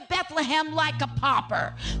back to Bethlehem like a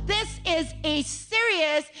pauper. This is a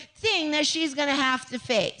serious thing that she's going to have to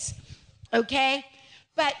face, okay?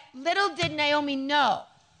 But little did Naomi know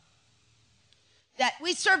that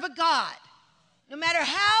we serve a God, no matter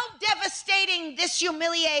how devastating this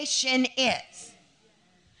humiliation is,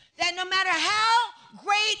 that no matter how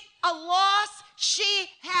great a loss she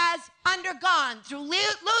has undergone through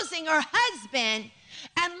losing her husband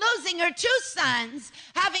and losing her two sons,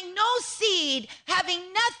 having no seed, having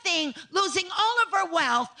nothing, losing all of her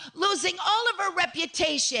wealth, losing all of her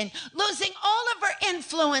reputation, losing all of her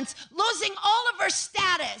influence, losing all of her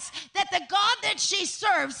status, that the God that she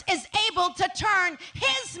serves is able to turn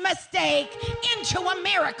his mistake into a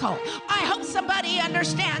miracle. I hope somebody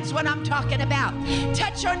understands what I'm talking about.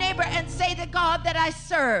 Touch your neighbor and say, the God that I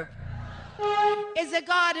serve is a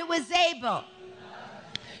God who is able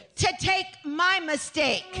to take my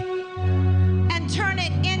mistake and turn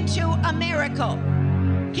it into a miracle.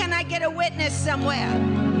 Can I get a witness somewhere?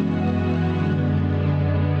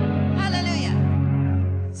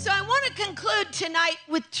 Hallelujah. So I want to conclude tonight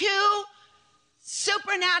with two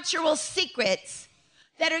supernatural secrets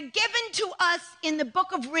that are given to us in the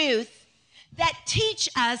book of Ruth that teach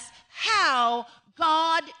us how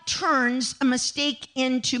God turns a mistake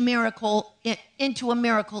into a miracle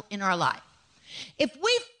in our life. If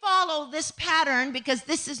we follow this pattern, because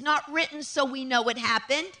this is not written so we know it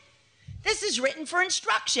happened, this is written for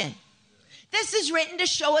instruction. This is written to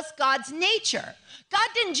show us God's nature. God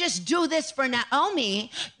didn't just do this for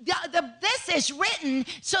Naomi. This is written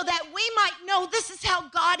so that we might know this is how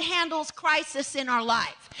God handles crisis in our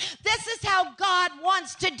life. This is how God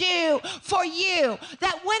wants to do for you.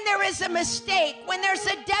 That when there is a mistake, when there's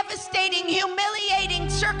a devastating, humiliating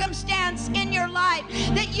circumstance in your life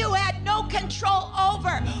that you had no control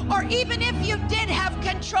over, or even if you did have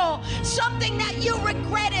control, something that you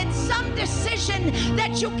regretted, some decision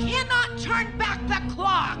that you cannot turn back the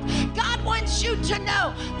clock, God wants you to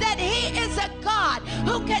know that he is a God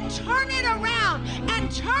who can turn it around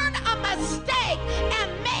and turn a mistake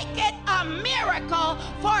and make it a miracle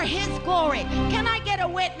for his glory. Can I get a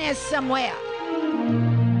witness somewhere?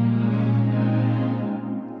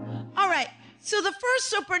 So the first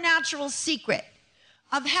supernatural secret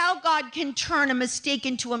of how God can turn a mistake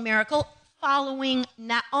into a miracle, following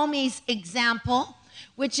Naomi's example,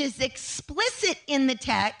 which is explicit in the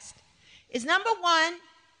text, is number one,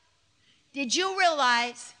 did you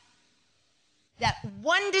realize that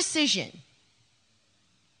one decision,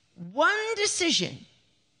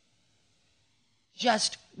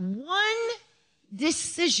 just one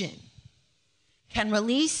decision can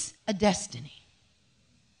release a destiny?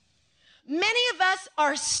 Many of us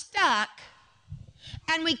are stuck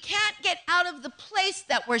and we can't get out of the place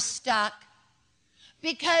that we're stuck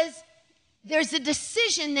because there's a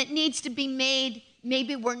decision that needs to be made.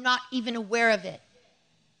 Maybe we're not even aware of it.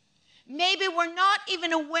 Maybe we're not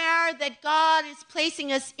even aware that God is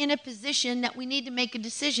placing us in a position that we need to make a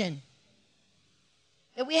decision,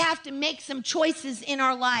 that we have to make some choices in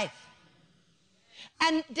our life.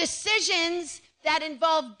 And decisions that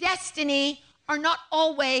involve destiny are not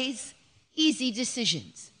always easy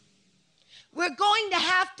decisions. We're going to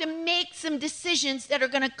have to make some decisions that are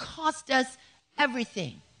going to cost us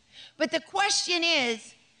everything. But the question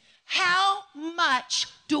is, how much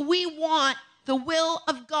do we want the will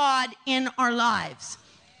of God in our lives?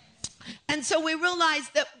 And so we realize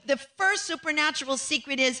that the first supernatural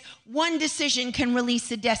secret is one decision can release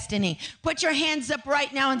a destiny. Put your hands up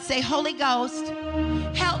right now and say, Holy Ghost,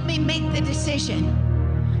 help me make the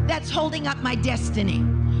decision that's holding up my destiny.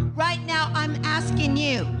 Right now, I'm asking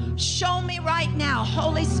you, show me right now,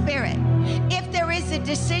 Holy Spirit, if there is a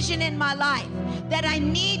decision in my life that I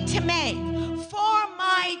need to make for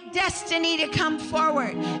my destiny to come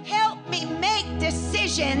forward. Help me make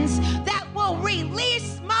decisions that will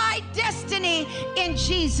release my destiny in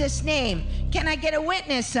Jesus' name. Can I get a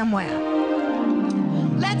witness somewhere?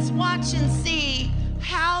 Let's watch and see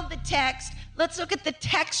how the text, let's look at the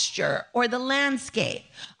texture or the landscape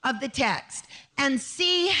of the text and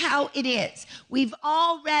see how it is. We've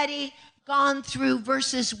already gone through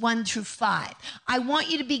verses 1 through 5. I want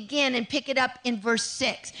you to begin and pick it up in verse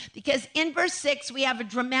 6, because in verse 6, we have a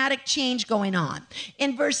dramatic change going on.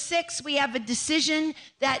 In verse 6, we have a decision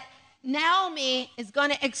that Naomi is going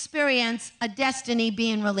to experience a destiny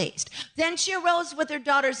being released. Then she arose with her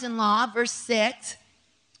daughters-in-law, verse 6.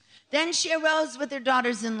 Then she arose with her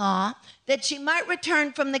daughters-in-law that she might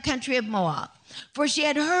return from the country of Moab. For she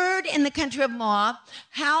had heard in the country of Moab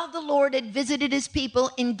how the Lord had visited his people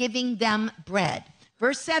in giving them bread.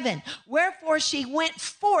 Verse 7, wherefore she went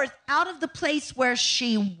forth out of the place where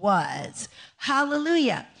she was.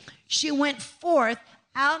 Hallelujah. She went forth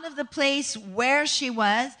out of the place where she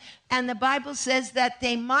was, and the Bible says that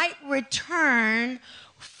they might return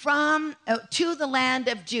to the land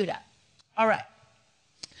of Judah. All right.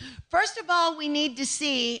 First of all, we need to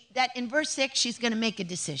see that in verse 6, she's going to make a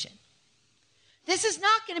decision. This is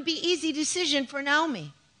not going to be an easy decision for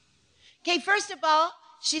Naomi. Okay, first of all,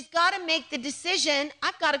 she's got to make the decision,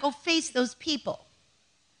 I've got to go face those people.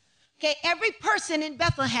 Okay, every person in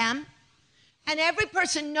Bethlehem and every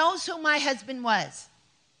person knows who my husband was.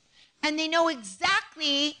 And they know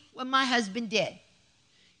exactly what my husband did.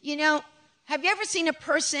 You know, have you ever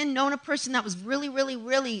known a person that was really, really,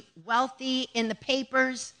 really wealthy, in the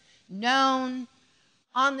papers, known,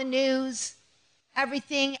 on the news?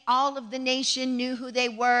 Everything, all of the nation knew who they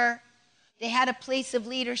were. They had a place of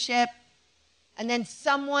leadership. And then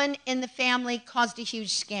someone in the family caused a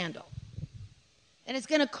huge scandal. And it's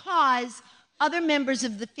going to cause other members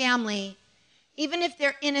of the family, even if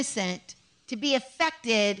they're innocent, to be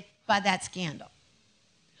affected by that scandal.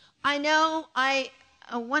 I know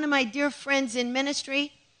one of my dear friends in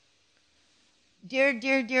ministry,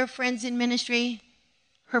 dear friends in ministry,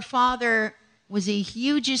 her father was a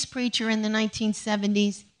hugest preacher in the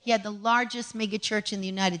 1970s. He had the largest megachurch in the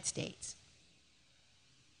United States.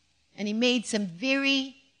 And he made some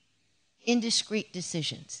very indiscreet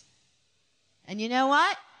decisions. And you know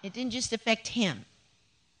what? It didn't just affect him.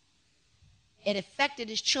 It affected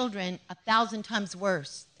his children 1,000 times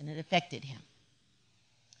worse than it affected him.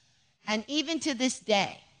 And even to this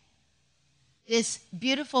day, this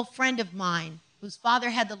beautiful friend of mine, whose father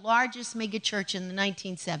had the largest megachurch in the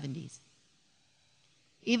 1970s,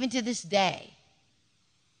 even to this day,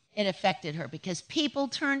 it affected her because people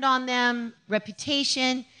turned on them,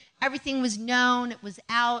 reputation, everything was known, it was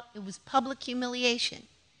out, it was public humiliation.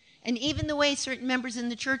 And even the way certain members in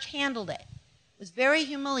the church handled it was very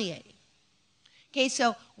humiliating. Okay,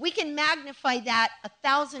 so we can magnify that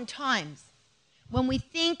 1,000 times when we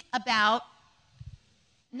think about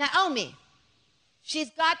Naomi.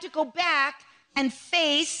 She's got to go back and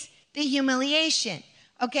face the humiliation,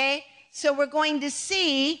 okay? So we're going to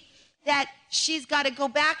see that she's got to go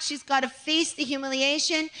back, she's got to face the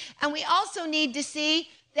humiliation, and we also need to see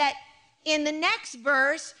that in the next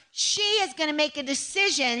verse, she is going to make a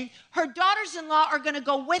decision. Her daughters-in-law are going to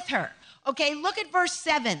go with her. Okay, look at verse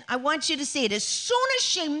 7. I want you to see it. As soon as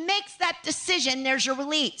she makes that decision, there's your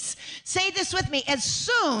release. Say this with me. As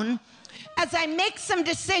soon as I make some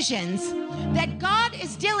decisions that God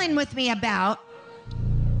is dealing with me about,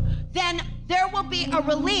 then there will be a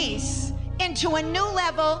release into a new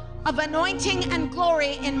level of anointing and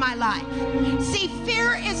glory in my life. See,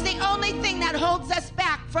 fear is the only thing that holds us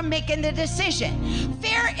back from making the decision.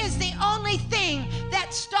 Fear is the only thing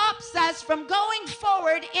that stops us from going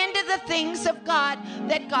forward into the things of God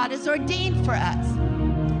that God has ordained for us.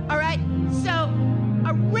 All right, so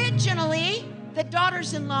originally, the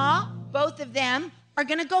daughters-in-law, both of them, are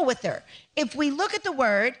going to go with her. If we look at the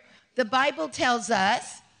word, the Bible tells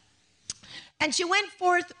us, and she went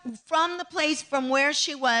forth from the place from where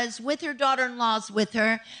she was with her daughter-in-laws with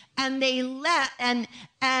her, and they left,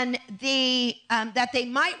 that they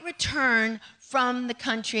might return from the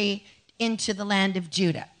country into the land of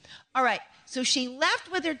Judah. All right, so she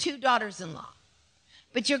left with her two daughters-in-law.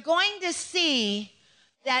 But you're going to see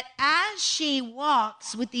that as she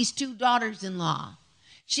walks with these two daughters-in-law,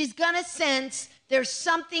 she's going to sense there's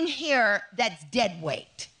something here that's dead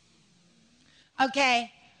weight.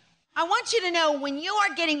 Okay? I want you to know when you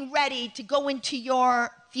are getting ready to go into your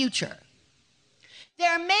future,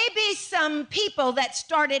 there may be some people that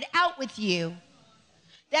started out with you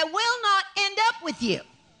that will not end up with you.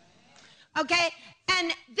 Okay?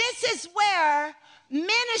 And this is where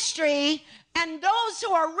ministry and those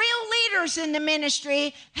who are real leaders in the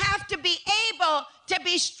ministry have to be able to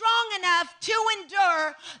be strong enough to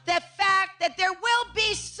endure the fact that there will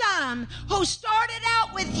be some who started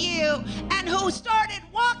out with you and who started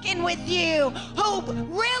walking with you, who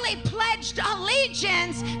really pledged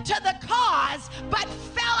allegiance to the cause, but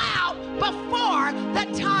fell out before the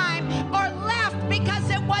time or left because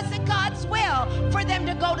it wasn't God's will for them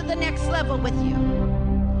to go to the next level with you.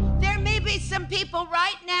 There may be some people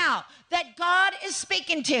right now that God is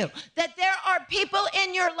speaking to, that there are people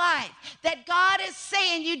in your life that God is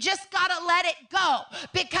saying you just got to let it go,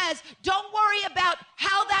 because don't worry about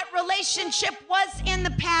how that relationship was in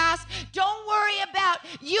the past. Don't worry about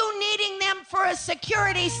you needing them for a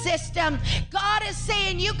security system. God is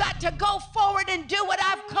saying you got to go forward and do what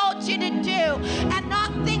I've called you to do and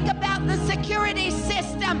not think about the security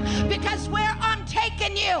system, because where I'm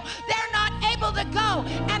taking you, they're not able to go.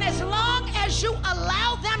 And as long as you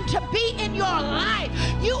allow them to be in your life,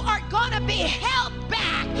 you are going to be held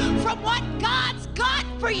back from what God's got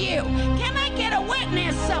for you. Can I get a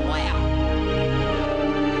witness somewhere?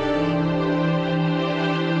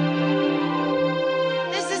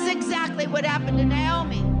 This is exactly what happened to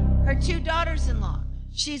Naomi, her two daughters-in-law.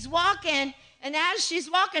 She's walking, and as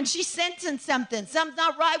she's walking, she's sensing something. Something's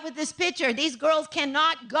not right with this picture. These girls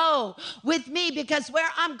cannot go with me because where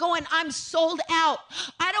I'm going, I'm sold out.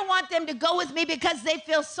 I don't want them to go with me because they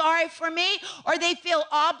feel sorry for me or they feel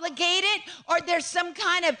obligated or there's some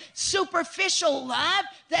kind of superficial love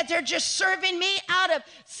that they're just serving me out of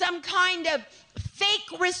some kind of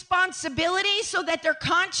fake responsibility so that their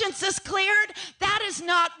conscience is cleared. That is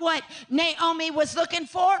not what Naomi was looking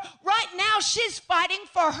for. Right now, she's fighting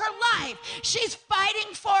for her life. She's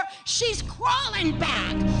crawling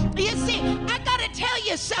back. You see, I gotta tell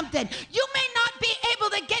you something. You may not be able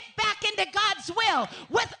to get back into God's will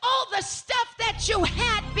with all the stuff that you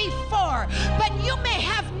had before, but you may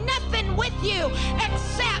have nothing with you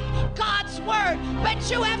except God's word. But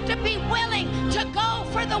you have to be willing to go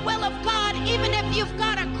for the will of God, even if you've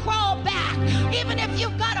got to crawl back, even if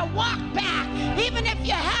you've got to walk back, even if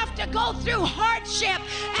you have to go through hardship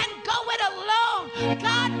and go it alone.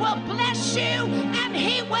 God will bless you and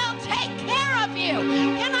he will take care of you.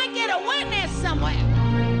 Can I get a witness somewhere?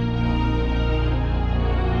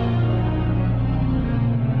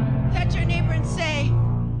 Touch your neighbor and say,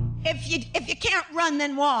 if you can't run,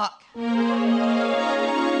 then walk.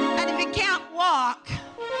 And if you can't walk,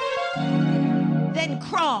 then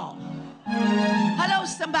crawl. Hello,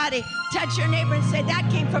 somebody. Touch your neighbor and say, that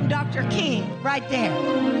came from Dr. King right there.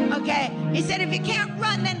 Okay? He said, if you can't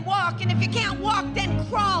run, then walk. And if you can't walk, then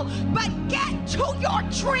crawl. But get to your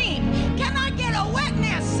dream. Can I get a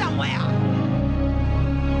witness somewhere?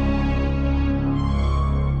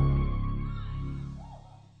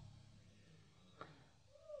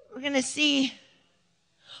 We're going to see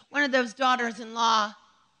one of those daughters-in-law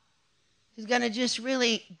who's going to just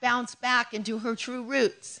really bounce back into her true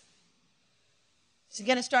roots. She's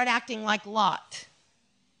going to start acting like Lot.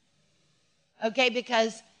 Okay,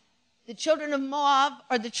 because the children of Moab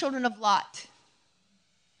are the children of Lot.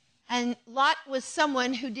 And Lot was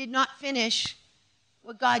someone who did not finish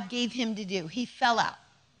what God gave him to do. He fell out.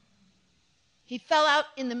 He fell out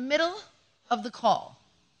in the middle of the call.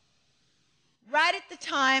 Right at the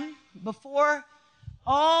time, before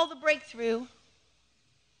all the breakthrough,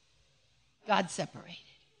 God separated.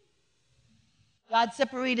 God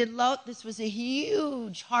separated Lot. This was a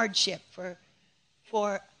huge hardship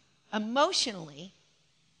for emotionally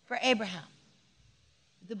for Abraham.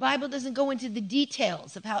 The Bible doesn't go into the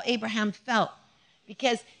details of how Abraham felt,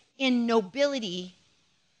 because in nobility,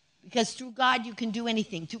 because through God you can do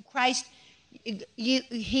anything. Through Christ,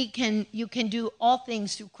 you can do all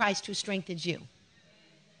things through Christ who strengthens you.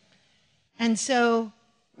 And so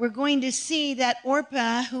we're going to see that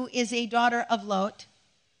Orpah, who is a daughter of Lot,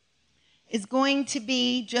 is going to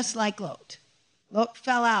be just like Lot. Lot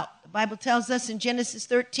fell out. The Bible tells us in Genesis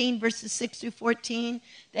 13, verses 6 through 14,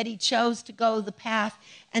 that he chose to go the path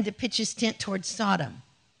and to pitch his tent towards Sodom.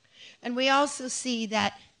 And we also see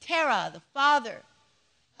that Terah, the father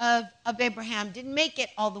of Abraham, didn't make it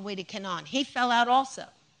all the way to Canaan. He fell out also.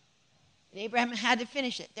 And Abraham had to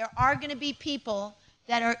finish it. There are going to be people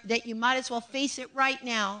that you might as well face it right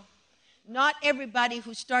now. Not everybody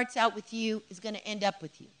who starts out with you is going to end up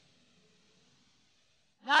with you.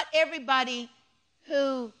 Not everybody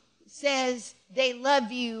who says they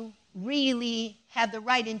love you really have the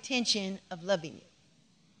right intention of loving you.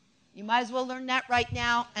 You might as well learn that right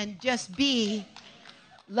now and just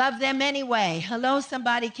love them anyway. Hello,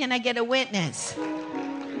 somebody, can I get a witness?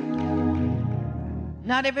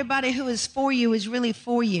 Not everybody who is for you is really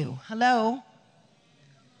for you. Hello?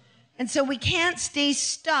 And so we can't stay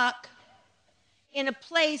stuck in a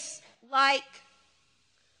place like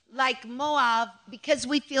Moab because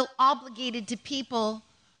we feel obligated to people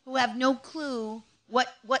who have no clue what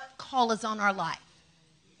call is on our life.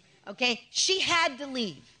 Okay? She had to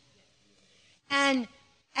leave. And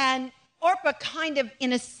Orpah kind of,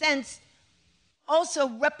 in a sense, also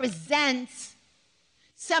represents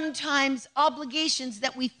sometimes obligations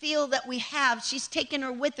that we feel that we have. She's taken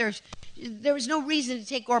her with her. There was no reason to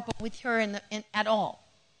take Orpah with her at all.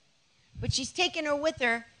 But she's taken her with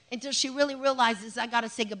her until she really realizes, I got to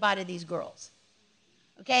say goodbye to these girls.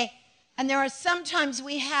 Okay? And there are sometimes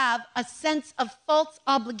we have a sense of false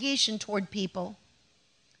obligation toward people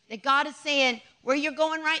that God is saying, where you're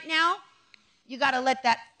going right now, you got to let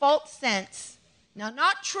that false sense, now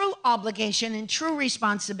not true obligation and true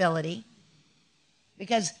responsibility,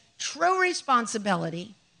 because true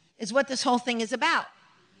responsibility is what this whole thing is about.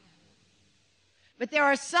 But there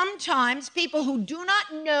are sometimes people who do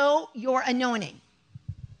not know your anointing.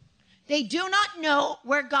 They do not know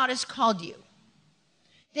where God has called you.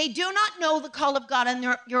 They do not know the call of God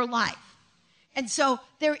in your life. And so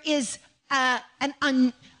there is an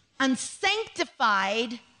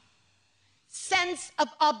unsanctified sense of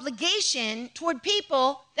obligation toward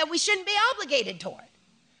people that we shouldn't be obligated toward.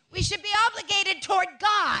 We should be obligated toward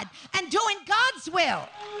God and doing God's will.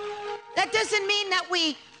 That doesn't mean that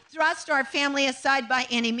we thrust our family aside by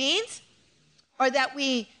any means, or that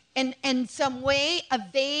we in some way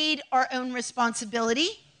evade our own responsibility.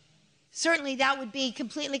 Certainly that would be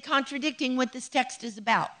completely contradicting what this text is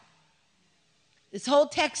about. This whole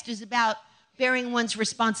text is about bearing one's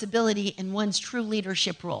responsibility in one's true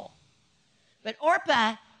leadership role. But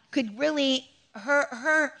Orpah could really, her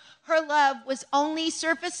love was only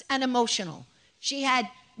surface and emotional. She had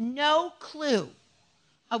no clue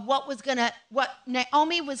of what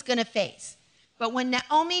Naomi was gonna face. But when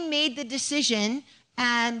Naomi made the decision,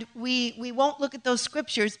 and we won't look at those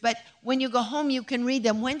scriptures, but when you go home, you can read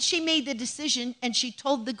them. When she made the decision and she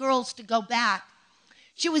told the girls to go back,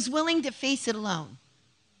 she was willing to face it alone.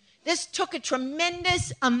 This took a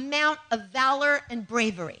tremendous amount of valor and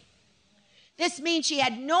bravery. This means she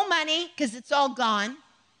had no money because it's all gone.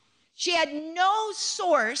 She had no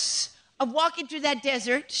source of walking through that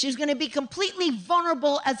desert. She was going to be completely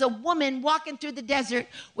vulnerable as a woman walking through the desert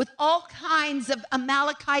with all kinds of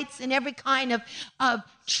Amalekites and every kind of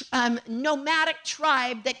nomadic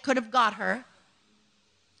tribe that could have got her.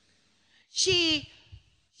 She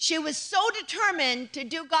was so determined to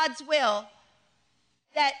do God's will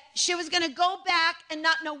that she was going to go back and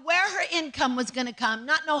not know where her income was going to come,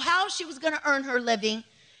 not know how she was going to earn her living,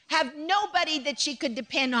 have nobody that she could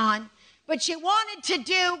depend on. But she wanted to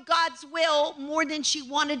do God's will more than she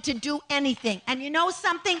wanted to do anything. And you know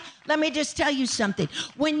something? Let me just tell you something.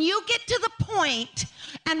 When you get to the point,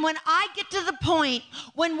 and when I get to the point,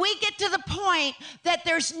 when we get to the point that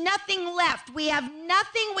there's nothing left, we have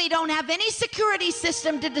nothing, we don't have any security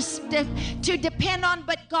system to depend on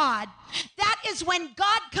but God, that is when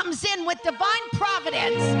God comes in with divine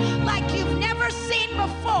providence like you've never seen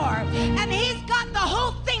before. And he's got the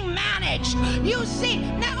whole thing managed. You see,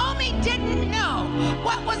 Naomi didn't know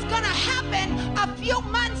what was going to happen a few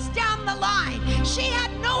months down down the line. She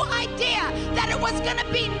had no idea that it was going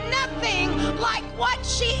to be nothing like what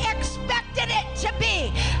she expected it to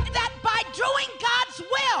be. That by doing God's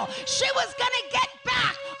will, she was going to get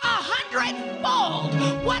back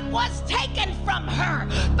 100-fold what was taken from her.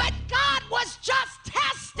 But God was just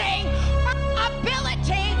testing her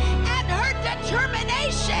ability and her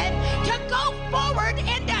determination to go forward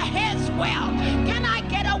into His will. Can I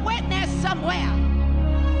get a witness somewhere?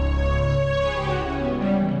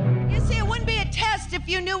 You see, it wouldn't be a test if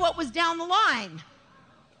you knew what was down the line.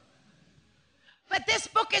 But this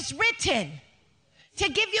book is written to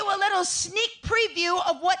give you a little sneak preview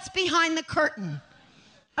of what's behind the curtain.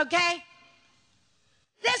 Okay?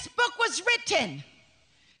 This book was written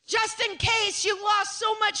just in case you lost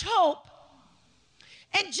so much hope,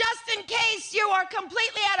 and just in case you are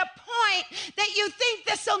completely at a point that you think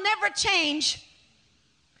this will never change.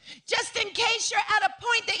 Just in case you're at a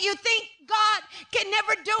point that you think God can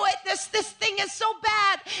never do it. This thing is so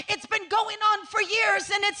bad. It's been going on for years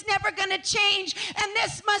and it's never going to change. And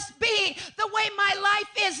this must be the way my life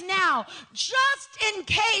is now. Just in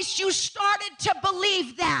case you started to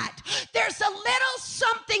believe that, there's a little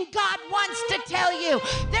something God wants to tell you.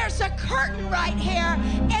 There's a curtain right here.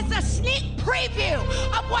 It's a sneak preview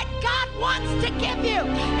of what God wants to give you.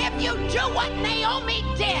 If you do what Naomi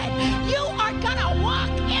did, you are going to walk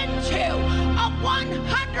into a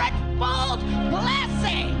 100-fold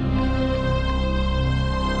blessing.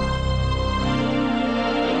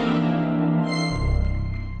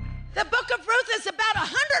 The book of Ruth is about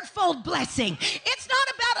 100-fold blessing. It's not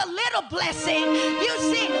about a little blessing. You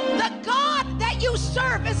see, the God that you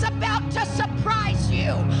serve is about to surprise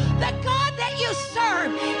you. The God that you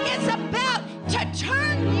serve is about to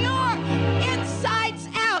turn your insides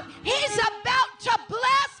out. He's about to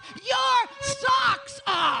bless your socks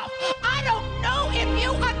off. I don't know if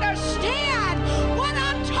you understand what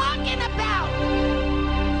I'm talking about.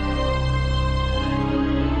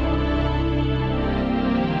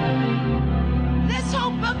 This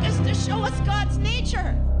whole book is to show us God's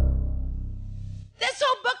nature. This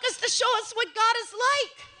whole book is to show us what God is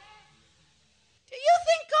like. Do you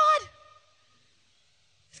think God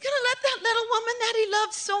is going to let that little woman that He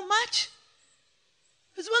loves so much,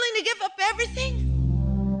 who's willing to give up everything,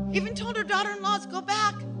 even told her daughter-in-laws, go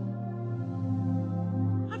back?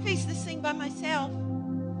 I face this thing by myself.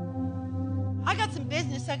 I got some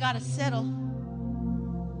business I got to settle.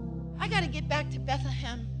 I got to get back to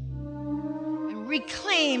Bethlehem and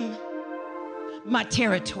reclaim my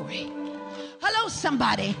territory. Hello,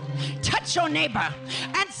 somebody. Touch your neighbor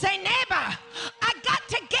and say, neighbor, I got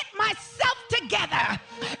to get myself together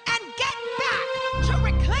and get back to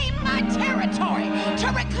reclaim my territory, to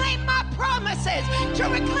reclaim my promises, to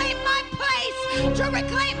reclaim my place, to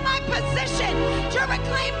reclaim my position, to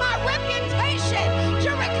reclaim my reputation,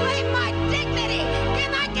 to reclaim my dignity.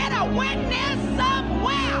 Can I get a witness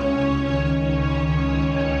somewhere?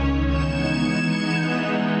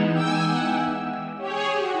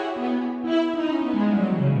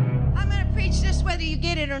 Whether you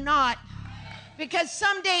get it or not, because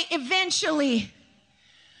someday, eventually,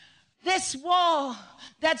 this wall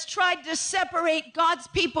that's tried to separate God's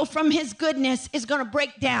people from His goodness is going to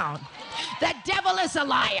break down. The devil is a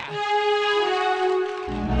liar.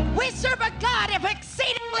 We serve a God of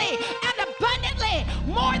exceedingly and abundantly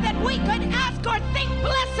more than we could ask or think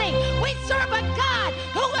blessing. We serve a God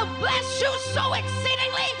who will bless you so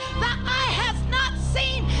exceedingly the eye has not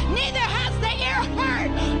seen, neither has the ear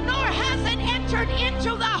heard, nor has it entered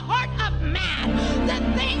into the heart of man the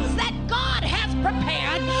things that God has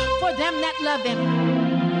prepared for them that love Him.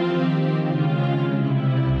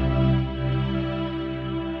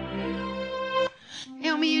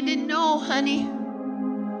 Naomi, you didn't know, honey.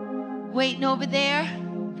 Waiting over there,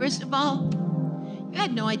 first of all, you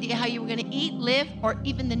had no idea how you were going to eat, live, or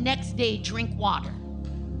even the next day drink water.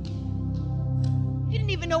 You didn't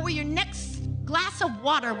even know where your next glass of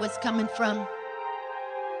water was coming from.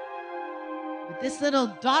 But this little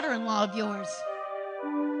daughter-in-law of yours,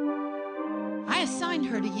 I assigned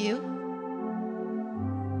her to you.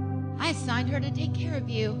 I assigned her to take care of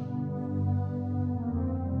you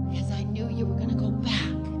because I knew you were going to go back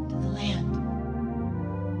to the land.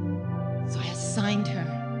 So I assigned her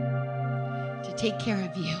to take care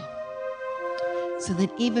of you so that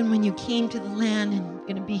even when you came to the land and you're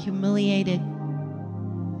going to be humiliated,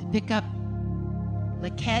 to pick up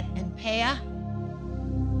Laquette and Pea,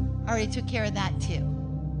 I already took care of that too.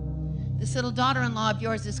 This little daughter-in-law of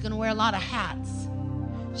yours is going to wear a lot of hats.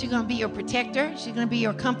 She's going to be your protector. She's going to be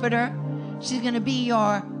your comforter. She's going to be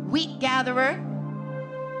your wheat gatherer.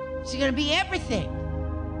 She's going to be everything.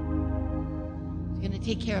 She's going to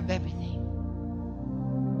take care of everything.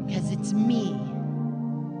 because it's me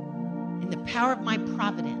in the power of my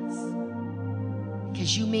providence,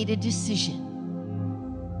 because you made a decision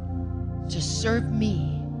to serve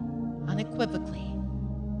me unequivocally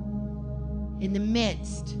in the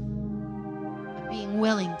midst of being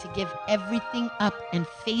willing to give everything up and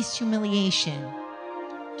face humiliation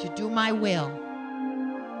to do my will.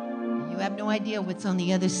 And you have no idea what's on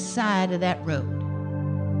the other side of that road.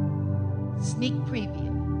 Sneak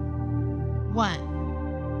preview. 1,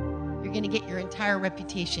 you're going to get your entire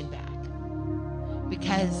reputation back,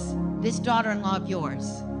 because this daughter-in-law of yours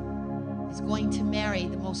is going to marry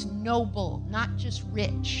the most noble, not just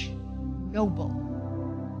rich, noble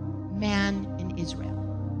man in Israel.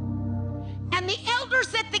 And the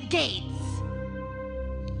elders at the gates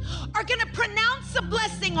are going to pronounce a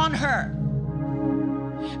blessing on her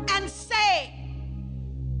and say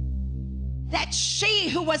that she,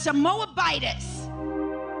 who was a Moabitess,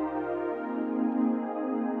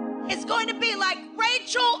 is going to be like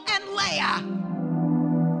Rachel and Leah,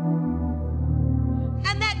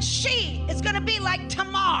 and that she is going to be like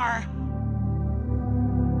Tamar.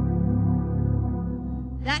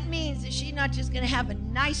 That means that she's not just going to have a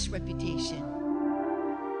nice reputation,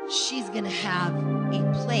 she's going to have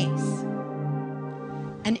a place.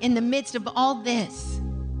 And in the midst of all this,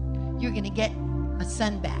 you're going to get a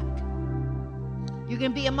son back. You're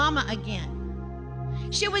going to be a mama again.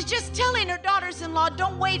 She was just telling her daughters-in-law,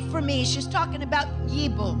 don't wait for me. She's talking about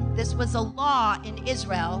Yibum. This was a law in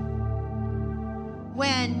Israel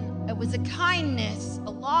when it was a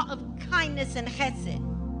law of kindness and chesed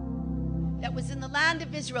that was in the land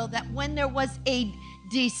of Israel, that when there was a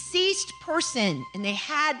deceased person and they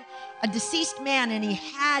had a deceased man and he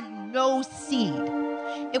had no seed,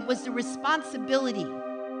 it was the responsibility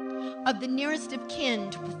of the nearest of kin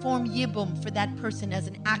to perform Yibum for that person as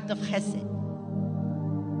an act of chesed.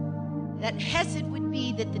 That chesed would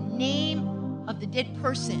be that the name of the dead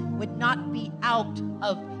person would not be out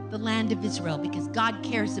of the land of Israel, because God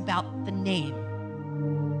cares about the name,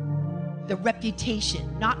 the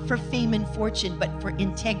reputation, not for fame and fortune, but for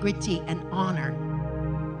integrity and honor.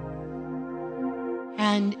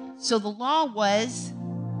 And so the law was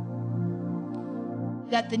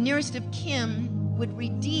that the nearest of kin would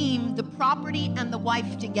redeem the property and the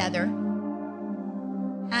wife together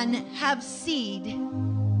and have seed,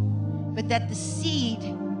 but that the seed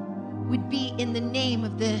would be in the name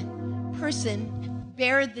of the person,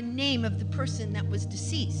 bear the name of the person that was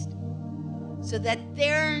deceased, so that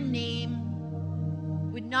their name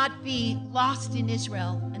would not be lost in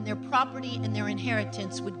Israel, and their property and their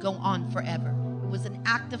inheritance would go on forever. It was an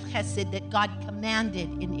act of chesed that God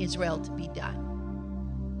commanded in Israel to be done.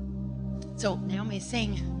 So Naomi is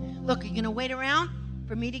saying, look, are you going to wait around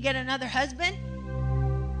for me to get another husband?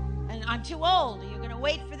 And I'm too old. Are you going to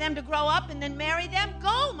wait for them to grow up and then marry them?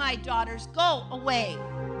 Go, my daughters, go away.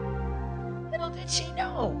 Little did she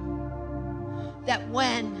know that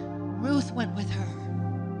when Ruth went with her,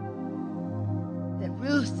 that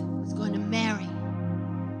Ruth was going to marry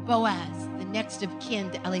Boaz, the next of kin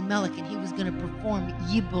to Elimelech, and he was going to perform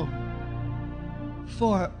Yibum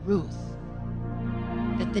for Ruth.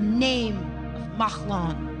 That the name of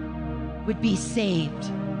Machlon would be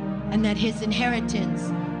saved, and that his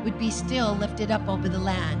inheritance would be still lifted up over the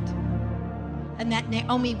land, and that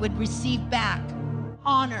Naomi would receive back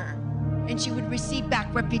honor, and she would receive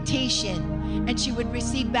back reputation, and she would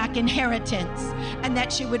receive back inheritance, and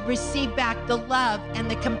that she would receive back the love and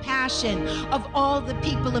the compassion of all the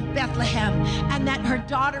people of Bethlehem, and that her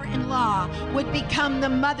daughter-in-law would become the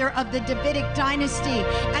mother of the Davidic dynasty,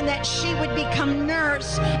 and that she would become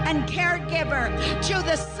nurse and caregiver to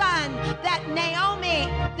the son that Naomi,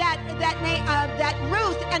 that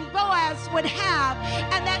Ruth and Boaz would have,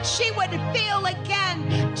 and that she would feel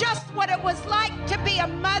again just what it was like to be a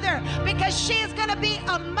mother, because she is going to be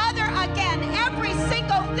a mother again. Every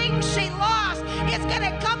single thing she lost is going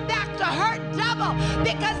to come back to her double,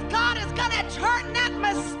 because God is going to turn that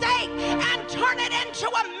mistake and turn it into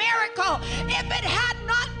a miracle. If it had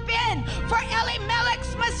not been for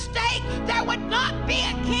Elimelech's mistake, there would not be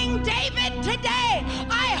a King David today.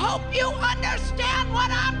 I hope you understand what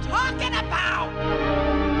I'm talking about.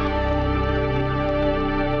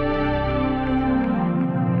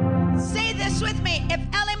 Say this with me. If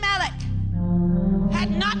Elimelech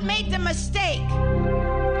had not made the mistake,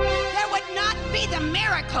 there would not be the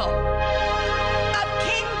miracle of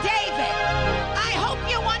King David. I hope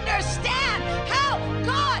you understand how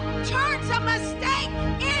God turns a mistake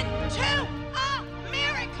into a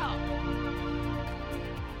miracle.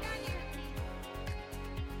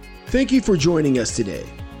 Thank you for joining us today.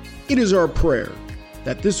 It is our prayer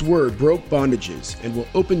that this word broke bondages and will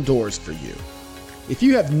open doors for you. If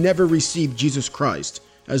you have never received Jesus Christ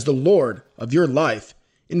as the Lord of your life,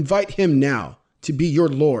 invite him now to be your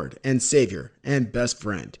Lord and Savior and best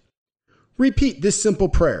friend. Repeat this simple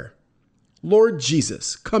prayer. Lord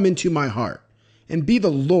Jesus, come into my heart and be the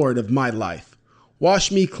Lord of my life. Wash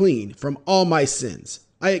me clean from all my sins.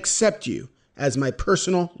 I accept you as my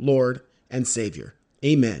personal Lord and Savior.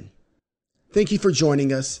 Amen. Thank you for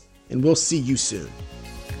joining us, and we'll see you soon.